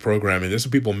WWE programming, there's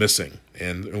some people missing.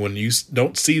 And when you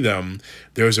don't see them,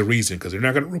 there's a reason, because they're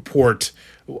not going to report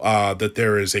that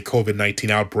there is a COVID-19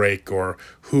 outbreak or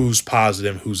who's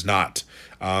positive, who's not.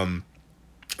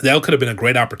 That could have been a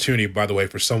great opportunity, by the way,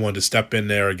 for someone to step in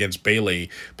there against Bayley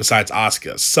besides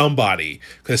Asuka. Somebody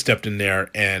could have stepped in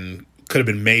there and could have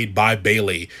been made by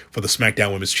Bayley for the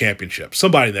SmackDown Women's Championship.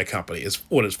 Somebody in that company. Is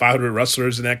 500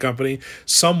 wrestlers in that company?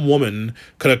 Some woman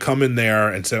could have come in there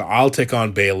and said, I'll take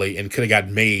on Bayley, and could have got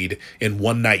made in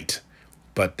one night.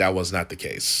 But that was not the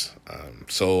case.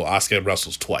 So Asuka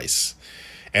wrestles twice.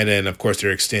 And then, of course,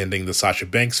 they're extending the Sasha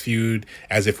Banks feud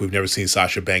as if we've never seen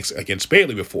Sasha Banks against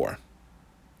Bayley before.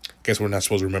 Guess we're not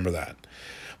supposed to remember that.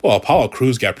 Well, Apollo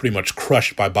Crews got pretty much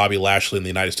crushed by Bobby Lashley in the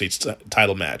United States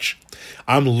title match.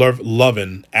 I'm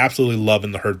absolutely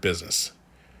loving the Hurt Business.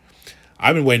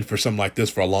 I've been waiting for something like this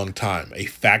for a long time. A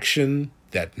faction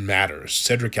that matters.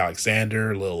 Cedric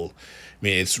Alexander,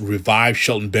 it's revived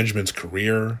Shelton Benjamin's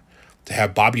career. To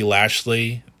have Bobby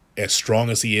Lashley as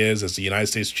strong as he is as the United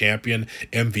States champion,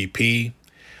 MVP,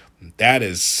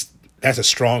 that's a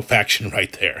strong faction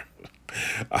right there.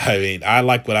 I mean, I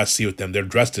like what I see with them. They're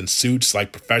dressed in suits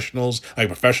like professionals, like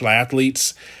professional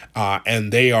athletes,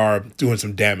 and they are doing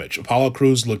some damage. Apollo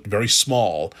Crews looked very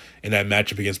small in that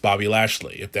matchup against Bobby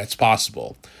Lashley, if that's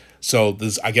possible. So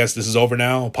I guess this is over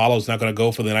now. Apollo's not going to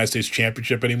go for the United States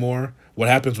Championship anymore. What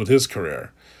happens with his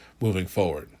career moving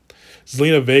forward?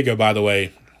 Zelina Vega, by the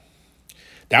way,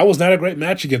 that was not a great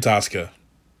match against Asuka.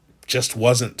 Just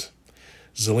wasn't.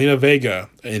 Zelina Vega,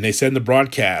 and they said in the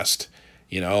broadcast,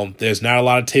 there's not a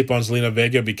lot of tape on Zelina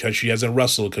Vega because she hasn't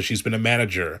wrestled, because she's been a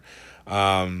manager.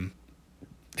 That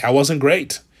wasn't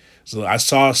great. So I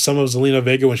saw some of Zelina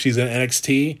Vega when she's in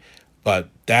NXT, but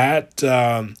that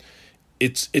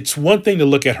it's one thing to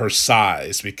look at her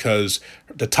size, because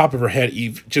the top of her head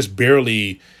just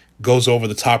barely goes over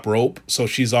the top rope, so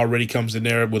she's already comes in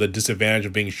there with a disadvantage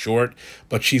of being short,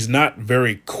 but she's not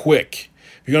very quick.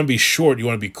 If you're going to be short, you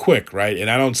want to be quick, right? And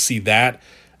I don't see that.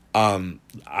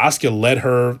 Asuka led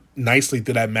her nicely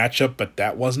through that matchup, but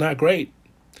that was not great.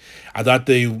 I thought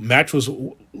the match was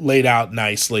laid out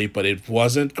nicely, but it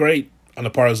wasn't great on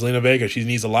the part of Zelina Vega. She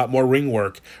needs a lot more ring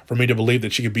work for me to believe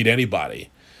that she could beat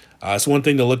anybody. It's one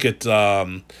thing to look at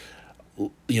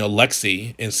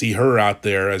Lexi and see her out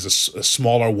there as a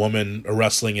smaller woman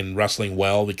wrestling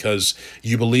well because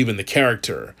you believe in the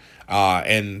character,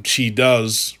 and she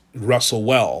does wrestle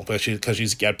well because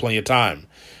she's got plenty of time.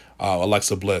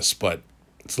 Alexa Bliss, but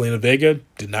Zelina Vega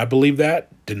did not believe that,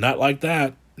 did not like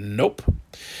that. Nope.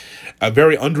 A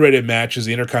very underrated match is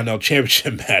the Intercontinental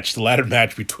Championship match, the ladder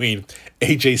match between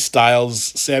AJ Styles,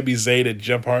 Sami Zayn, and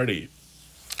Jeff Hardy.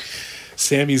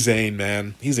 Sami Zayn,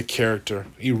 man, he's a character.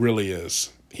 He really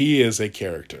is. He is a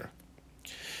character.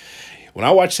 When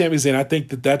I watch Sami Zayn, I think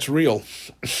that that's real.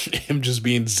 Him just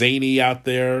being zany out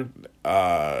there,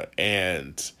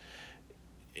 and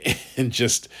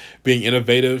just being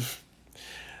innovative.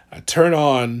 I turn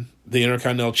on the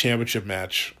Intercontinental Championship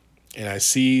match, and I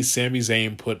see Sami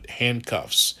Zayn put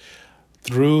handcuffs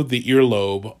through the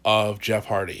earlobe of Jeff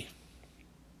Hardy.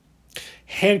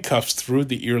 Handcuffs through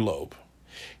the earlobe.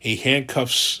 He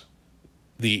handcuffs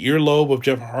the earlobe of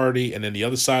Jeff Hardy, and then the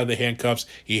other side of the handcuffs,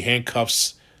 he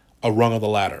handcuffs a rung of the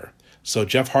ladder. So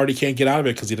Jeff Hardy can't get out of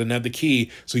it because he doesn't have the key,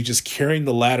 so he's just carrying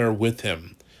the ladder with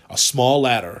him, a small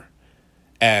ladder.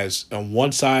 As on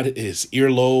one side, his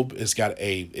earlobe has got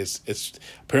it's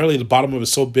apparently the bottom of it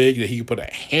is so big that he can put a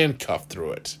handcuff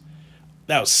through it.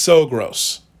 That was so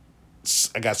gross.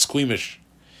 I got squeamish.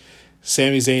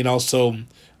 Sami Zayn also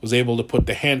was able to put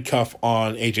the handcuff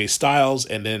on AJ Styles,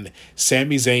 and then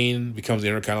Sami Zayn becomes the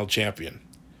Intercontinental Champion.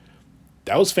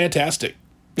 That was fantastic.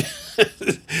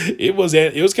 It was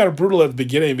kind of brutal at the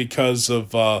beginning because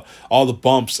of all the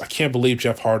bumps. I can't believe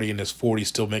Jeff Hardy in his 40s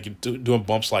still doing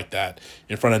bumps like that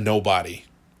in front of nobody.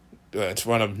 In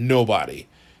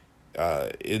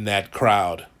that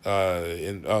crowd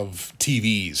of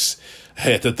TVs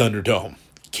at the Thunderdome.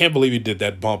 Can't believe he did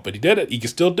that bump, but he did it. He can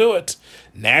still do it.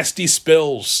 Nasty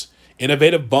spills,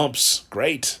 innovative bumps,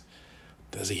 great.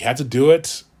 Does he have to do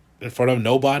it in front of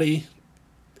nobody?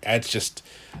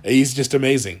 He's just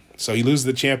amazing. So he loses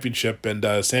the championship, and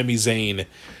Sami Zayn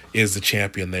is the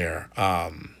champion there.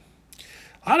 I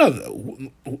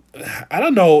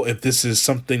don't know if this is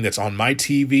something that's on my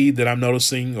TV that I'm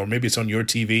noticing, or maybe it's on your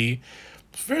TV.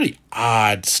 Very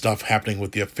odd stuff happening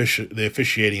with the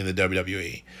officiating in the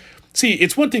WWE. See,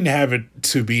 it's one thing to have it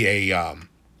to be a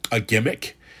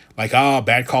gimmick, like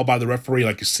bad call by the referee,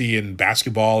 like you see in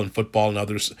basketball and football and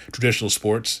other traditional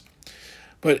sports.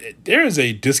 But there is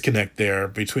a disconnect there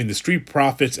between the Street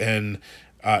Profits and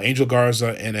Angel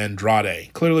Garza and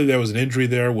Andrade. Clearly, there was an injury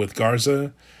there with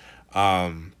Garza,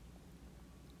 and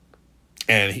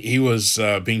he was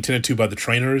being tended to by the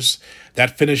trainers.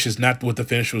 That finish is not what the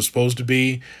finish was supposed to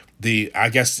be. I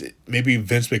guess maybe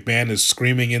Vince McMahon is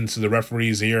screaming into the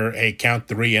referee's ear, hey, count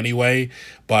 3 anyway.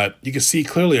 But you can see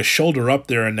clearly a shoulder up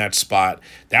there in that spot.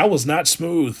 That was not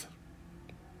smooth.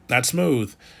 Not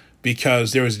smooth.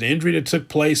 Because there was an injury that took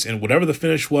place, and whatever the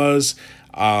finish was,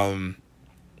 the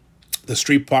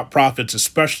Street Profits,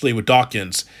 especially with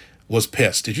Dawkins, was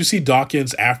pissed. Did you see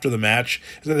Dawkins after the match?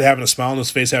 Instead of having a smile on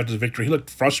his face after the victory, he looked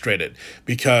frustrated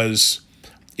because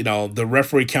the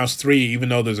referee counts 3, even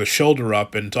though there's a shoulder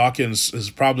up, and Dawkins is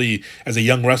probably, as a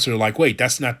young wrestler, like, wait,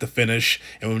 that's not the finish,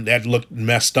 and that looked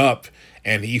messed up,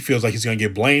 and he feels like he's going to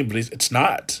get blamed, but it's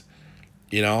not.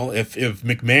 If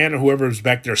McMahon or whoever's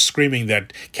back there screaming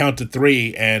that count to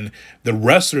 3, and the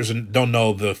wrestlers don't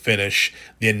know the finish,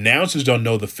 the announcers don't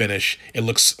know the finish, it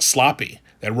looks sloppy.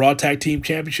 That Raw Tag Team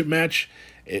Championship match,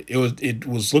 it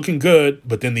was looking good,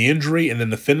 but then the injury and then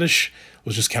the finish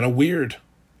was just kind of weird.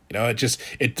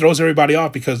 It throws everybody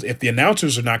off, because if the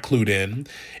announcers are not clued in,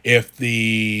 if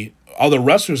the other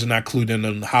wrestlers are not clued in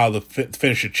on how the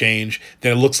finish should change,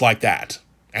 then it looks like that.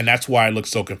 And that's why it looks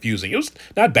so confusing. It was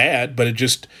not bad, but it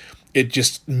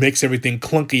just makes everything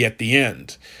clunky at the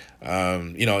end.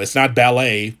 It's not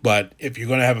ballet, but if you're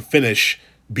going to have a finish,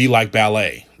 be like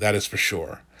ballet. That is for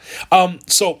sure.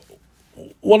 So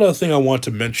one other thing I want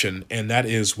to mention, and that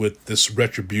is with this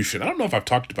Retribution. I don't know if I've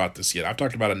talked about this yet. I've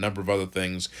talked about a number of other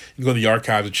things. You can go to the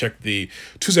archives and check the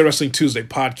Tuesday Wrestling Tuesday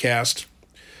podcast.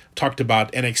 Talked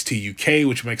about NXT UK,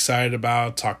 which I'm excited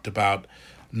about. Talked about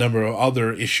a number of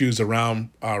other issues around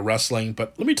wrestling.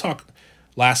 But let me talk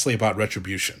lastly about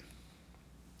Retribution.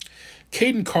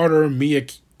 Caden Carter, Mia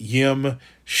Yim,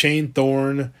 Shane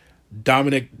Thorne,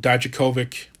 Dominic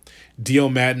Dijakovic, Dio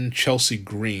Madden, Chelsea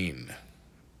Green.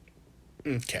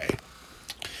 Okay.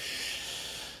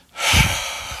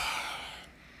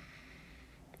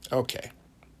 Okay.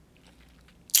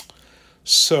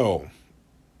 So,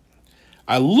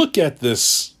 I look at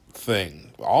this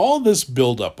thing, all this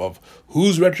buildup of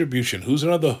who's Retribution, who's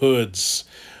under the hoods,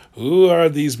 who are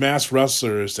these masked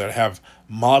wrestlers that have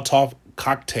Molotov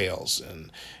cocktails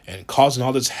and causing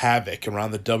all this havoc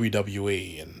around the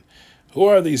WWE, and who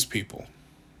are these people?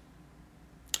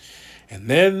 And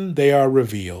then they are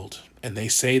revealed, and they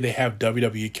say they have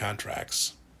WWE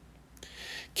contracts.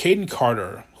 Caden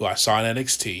Carter, who I saw in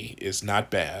NXT, is not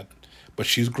bad, but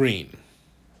she's green.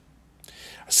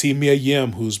 I see Mia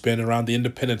Yim, who's been around the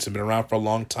independents and been around for a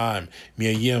long time.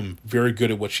 Mia Yim, very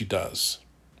good at what she does.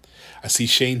 I see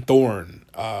Shane Thorne.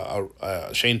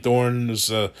 Shane Thorne is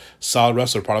a solid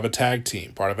wrestler, part of a tag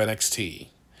team, part of NXT.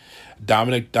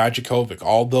 Dominic Dijakovic,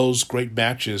 all those great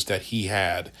matches that he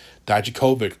had.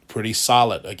 Dijakovic, pretty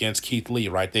solid against Keith Lee,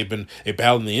 right? They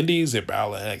battled in the Indies, they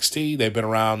battled in NXT, they've been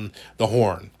around the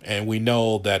horn. And we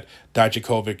know that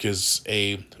Dijakovic is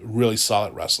a really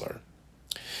solid wrestler.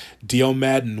 Dio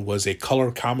Madden was a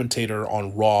color commentator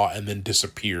on Raw and then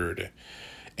disappeared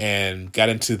and got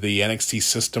into the NXT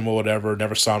system or whatever,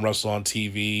 never saw him wrestle on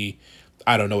TV.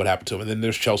 I don't know what happened to him. And then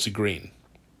there's Chelsea Green.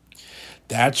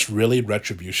 That's really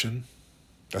Retribution.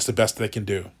 That's the best they can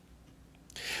do.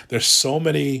 There's so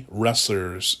many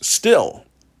wrestlers still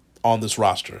on this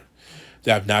roster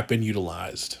that have not been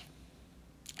utilized.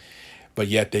 But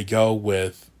yet they go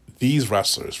with these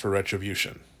wrestlers for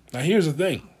Retribution. Now here's the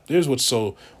thing. Here's what's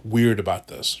so weird about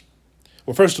this.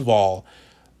 Well, first of all,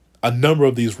 a number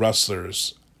of these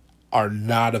wrestlers are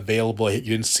not available. You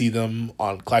didn't see them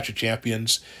on Clash of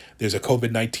Champions. There's a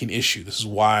COVID-19 issue. This is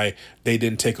why they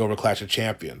didn't take over Clash of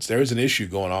Champions. There is an issue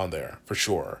going on there, for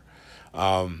sure.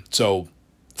 So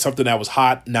something that was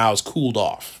hot now is cooled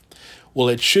off. Well,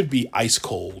 it should be ice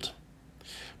cold.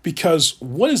 Because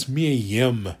what is Mia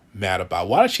Yim mad about?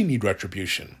 Why does she need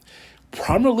Retribution?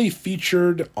 Prominently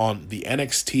featured on the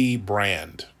NXT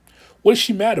brand. What is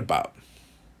she mad about?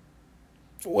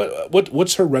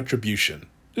 What's her Retribution?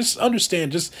 Just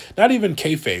understand, just not even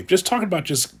kayfabe, just talking about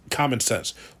just common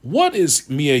sense. What is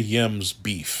Mia Yim's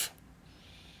beef?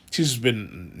 She's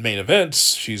been main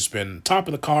events. She's been top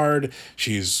of the card.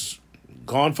 She's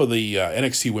gone for the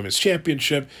NXT Women's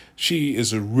Championship. She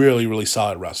is a really, really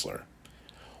solid wrestler.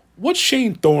 What's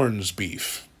Shane Thorne's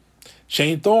beef?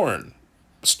 Shane Thorne,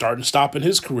 starting stopping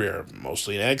his career,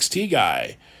 mostly an NXT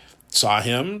guy. Saw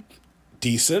him,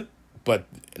 decent, but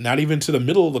not even to the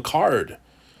middle of the card.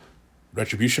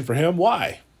 Retribution for him?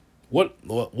 Why? What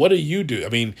do you do? I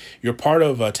mean, you're part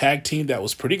of a tag team that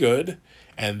was pretty good,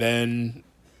 and then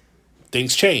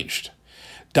things changed.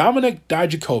 Dominic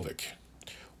Dijakovic.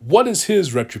 What is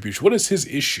his Retribution? What is his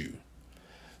issue?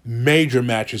 Major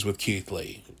matches with Keith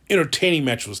Lee. Entertaining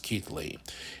matches with Keith Lee.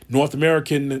 North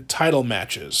American title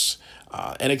matches.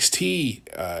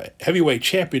 NXT heavyweight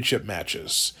championship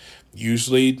matches.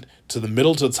 Usually to the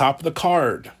middle to the top of the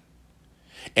card.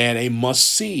 And a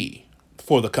must-see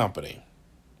for the company.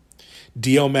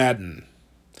 Dio Madden.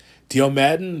 Dio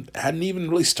Madden hadn't even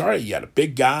really started yet. A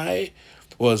big guy,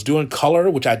 was doing color,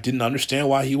 which I didn't understand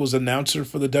why he was announcer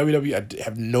for the WWE. I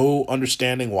have no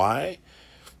understanding why.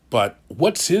 But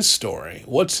what's his story?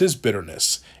 What's his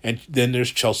bitterness? And then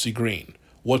there's Chelsea Green.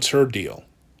 What's her deal?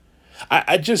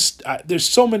 There's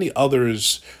so many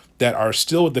others that are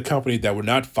still with the company that were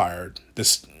not fired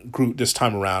this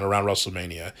time around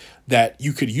WrestleMania that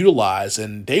you could utilize,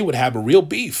 and they would have a real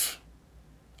beef.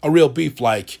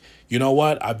 Like, you know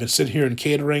what? I've been sitting here in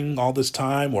catering all this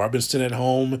time, or I've been sitting at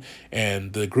home,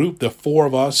 and the four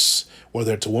of us,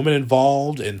 whether it's a woman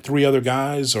involved and 3 other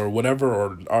guys or whatever,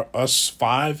 or us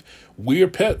 5, we're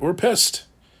pissed,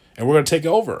 and we're going to take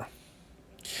over.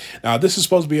 Now, this is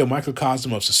supposed to be a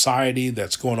microcosm of society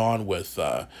that's going on with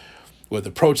the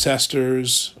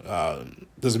protesters.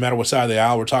 Doesn't matter what side of the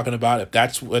aisle we're talking about. If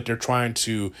that's what they're trying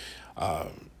to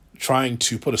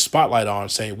put a spotlight on,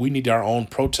 saying we need our own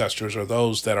protesters or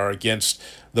those that are against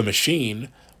the machine,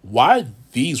 why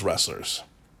these wrestlers?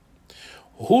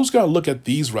 Who's going to look at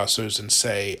these wrestlers and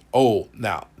say, oh,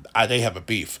 now they have a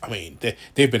beef? I mean,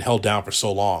 they've been held down for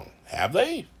so long. Have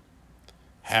they?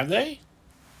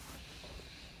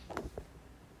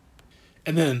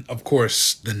 And then, of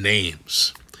course, the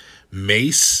names.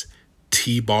 Mace,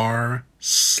 T-Bar,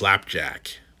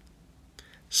 Slapjack.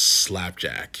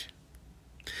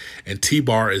 And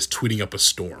T-Bar is tweeting up a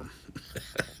storm.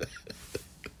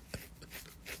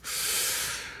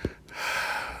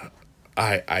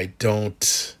 I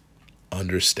don't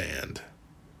understand.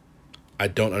 I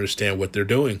don't understand what they're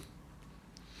doing.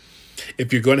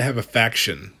 If you're going to have a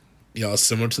faction,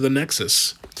 similar to the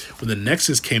Nexus. When the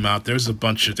Nexus came out, there was a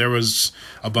bunch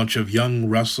of young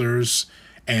wrestlers,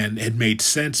 and it made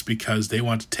sense because they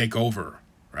wanted to take over,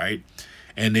 right?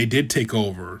 And they did take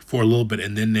over for a little bit,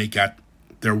 and then they got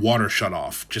their water shut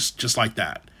off, just like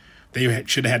that. They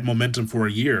should have had momentum for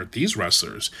a year. These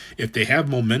wrestlers, if they have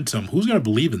momentum, who's going to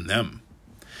believe in them?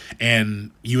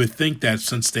 And you would think that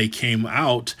since they came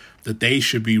out, that they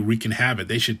should be wreaking havoc.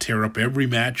 They should tear up every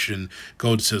match and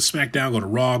go to SmackDown, go to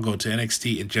Raw, go to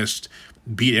NXT, and just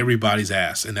beat everybody's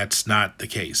ass. And that's not the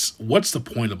case. What's the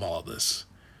point of all of this?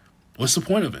 What's the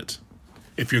point of it?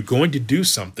 If you're going to do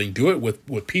something, do it with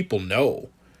what people know.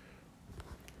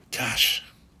 Gosh,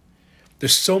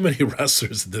 there's so many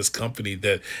wrestlers in this company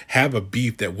that have a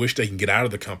beef that wish they can get out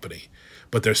of the company,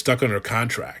 but they're stuck under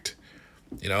contract.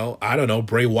 I don't know,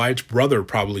 Bray Wyatt's brother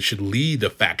probably should lead a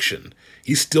faction.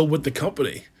 He's still with the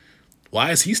company.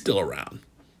 Why is he still around?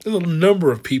 There's a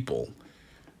number of people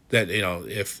that,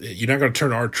 if you're not going to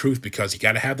turn R-Truth because you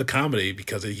got to have the comedy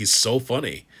because he's so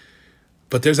funny.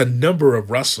 But there's a number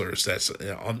of wrestlers that's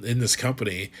in this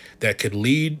company that could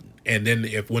lead, and then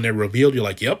when they're revealed, you're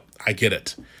like, yep, I get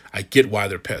it. I get why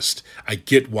they're pissed. I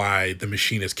get why the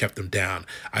machine has kept them down.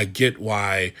 I get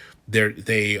why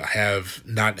they have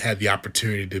not had the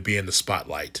opportunity to be in the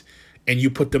spotlight. And you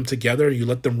put them together and you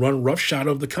let them run roughshod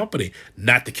over the company.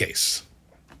 Not the case.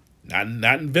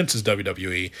 Not in Vince's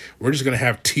WWE. We're just going to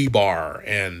have T-Bar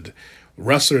and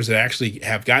wrestlers that actually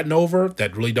have gotten over,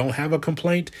 that really don't have a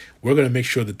complaint. We're going to make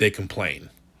sure that they complain.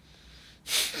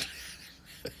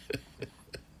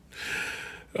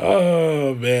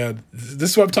 Oh, man.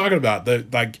 This is what I'm talking about.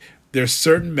 There's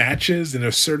certain matches and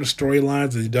there's certain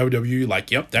storylines in the WWE, like,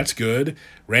 yep, that's good.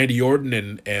 Randy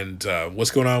Orton and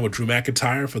what's going on with Drew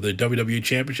McIntyre for the WWE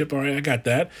Championship. All right, I got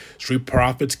that. Street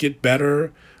Profits get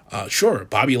better. Sure,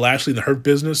 Bobby Lashley in the Hurt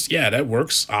Business. Yeah, that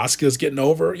works. Asuka's getting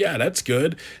over. Yeah, that's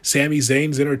good. Sami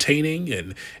Zayn's entertaining,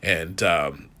 and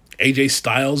AJ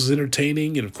Styles is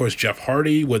entertaining, and of course Jeff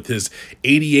Hardy with his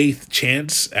 88th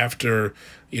chance after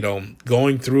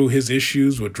going through his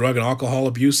issues with drug and alcohol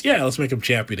abuse. Yeah, let's make him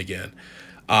champion again.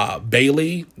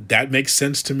 Bayley, that makes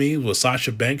sense to me. With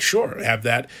Sasha Banks, sure, have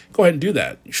that. Go ahead and do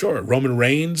that. Sure. Roman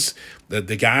Reigns,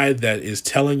 the guy that is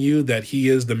telling you that he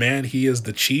is the man, he is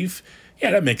the chief.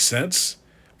 Yeah, that makes sense.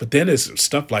 But then it's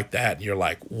stuff like that, and you're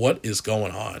like, what is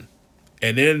going on?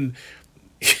 And then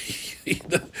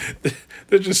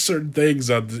there's just certain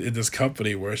things in this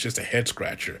company where it's just a head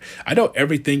scratcher. I know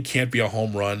everything can't be a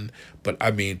home run, but I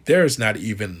mean, there's not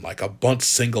even like a bunt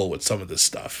single with some of this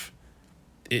stuff.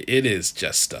 It is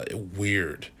just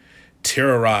weird.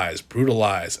 Terrorize,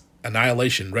 brutalize,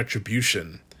 annihilation,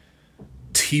 retribution.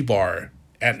 T-Bar.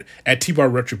 At T-Bar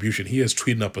Retribution, he is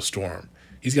tweeting up a storm.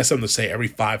 He's got something to say every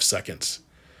 5 seconds.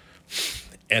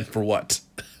 And for what?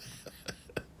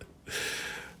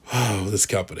 Oh, this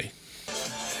company.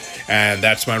 And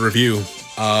that's my review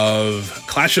of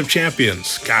Clash of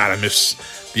Champions. God, I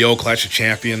miss the old Clash of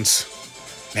Champions.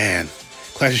 Man,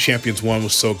 Clash of Champions 1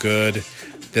 was so good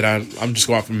that I'm just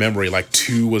going off from memory. Like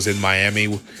 2 was in Miami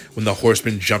when the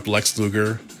Horsemen jumped Lex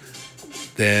Luger.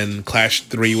 Then Clash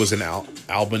 3 was in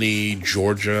Albany,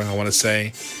 Georgia, I want to say.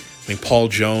 I think Paul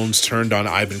Jones turned on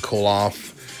Ivan Koloff.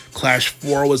 Clash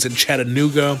 4 was in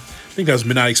Chattanooga. I think that was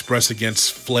Midnight Express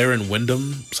against Flair and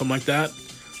Wyndham, something like that.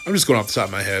 I'm just going off the top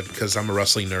of my head because I'm a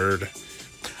wrestling nerd.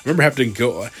 I remember having to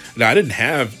go. Now, I didn't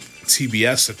have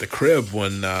TBS at the crib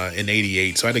when in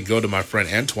 '88, so I had to go to my friend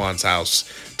Antoine's house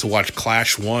to watch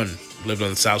Clash 1. Lived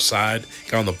on the South Side.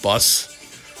 Got on the bus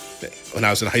when I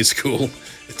was in high school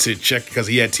to check because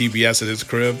he had TBS at his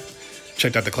crib.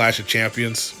 Checked out the Clash of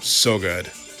Champions. So good.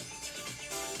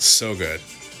 So good.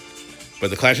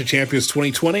 But the Clash of Champions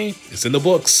 2020 is in the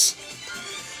books.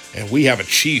 And we have a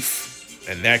chief.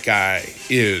 And that guy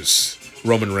is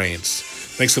Roman Reigns.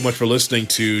 Thanks so much for listening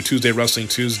to Tuesday Wrestling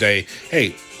Tuesday.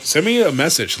 Hey, send me a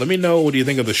message. Let me know what do you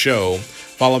think of the show.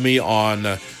 Follow me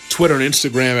on Twitter and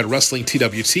Instagram at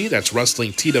WrestlingTWT. That's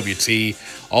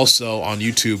WrestlingTWT. Also on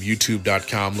YouTube,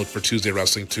 youtube.com. Look for Tuesday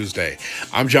Wrestling Tuesday.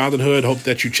 I'm Jonathan Hood. Hope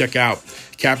that you check out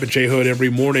Captain J Hood every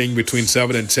morning between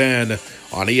 7 and 10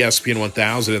 on ESPN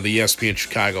 1000 and the ESPN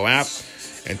Chicago app.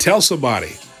 And tell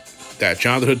somebody that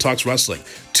Jonathan Hood Talks Wrestling.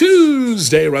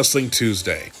 Tuesday Wrestling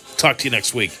Tuesday. Talk to you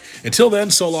next week. Until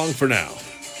then, so long for now.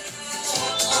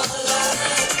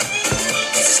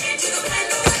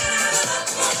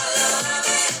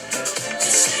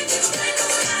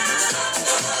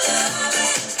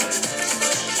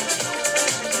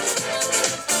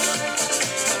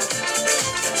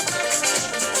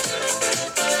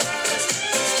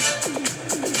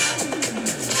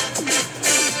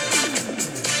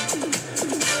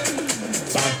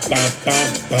 Ba, ba,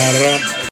 ba, ba,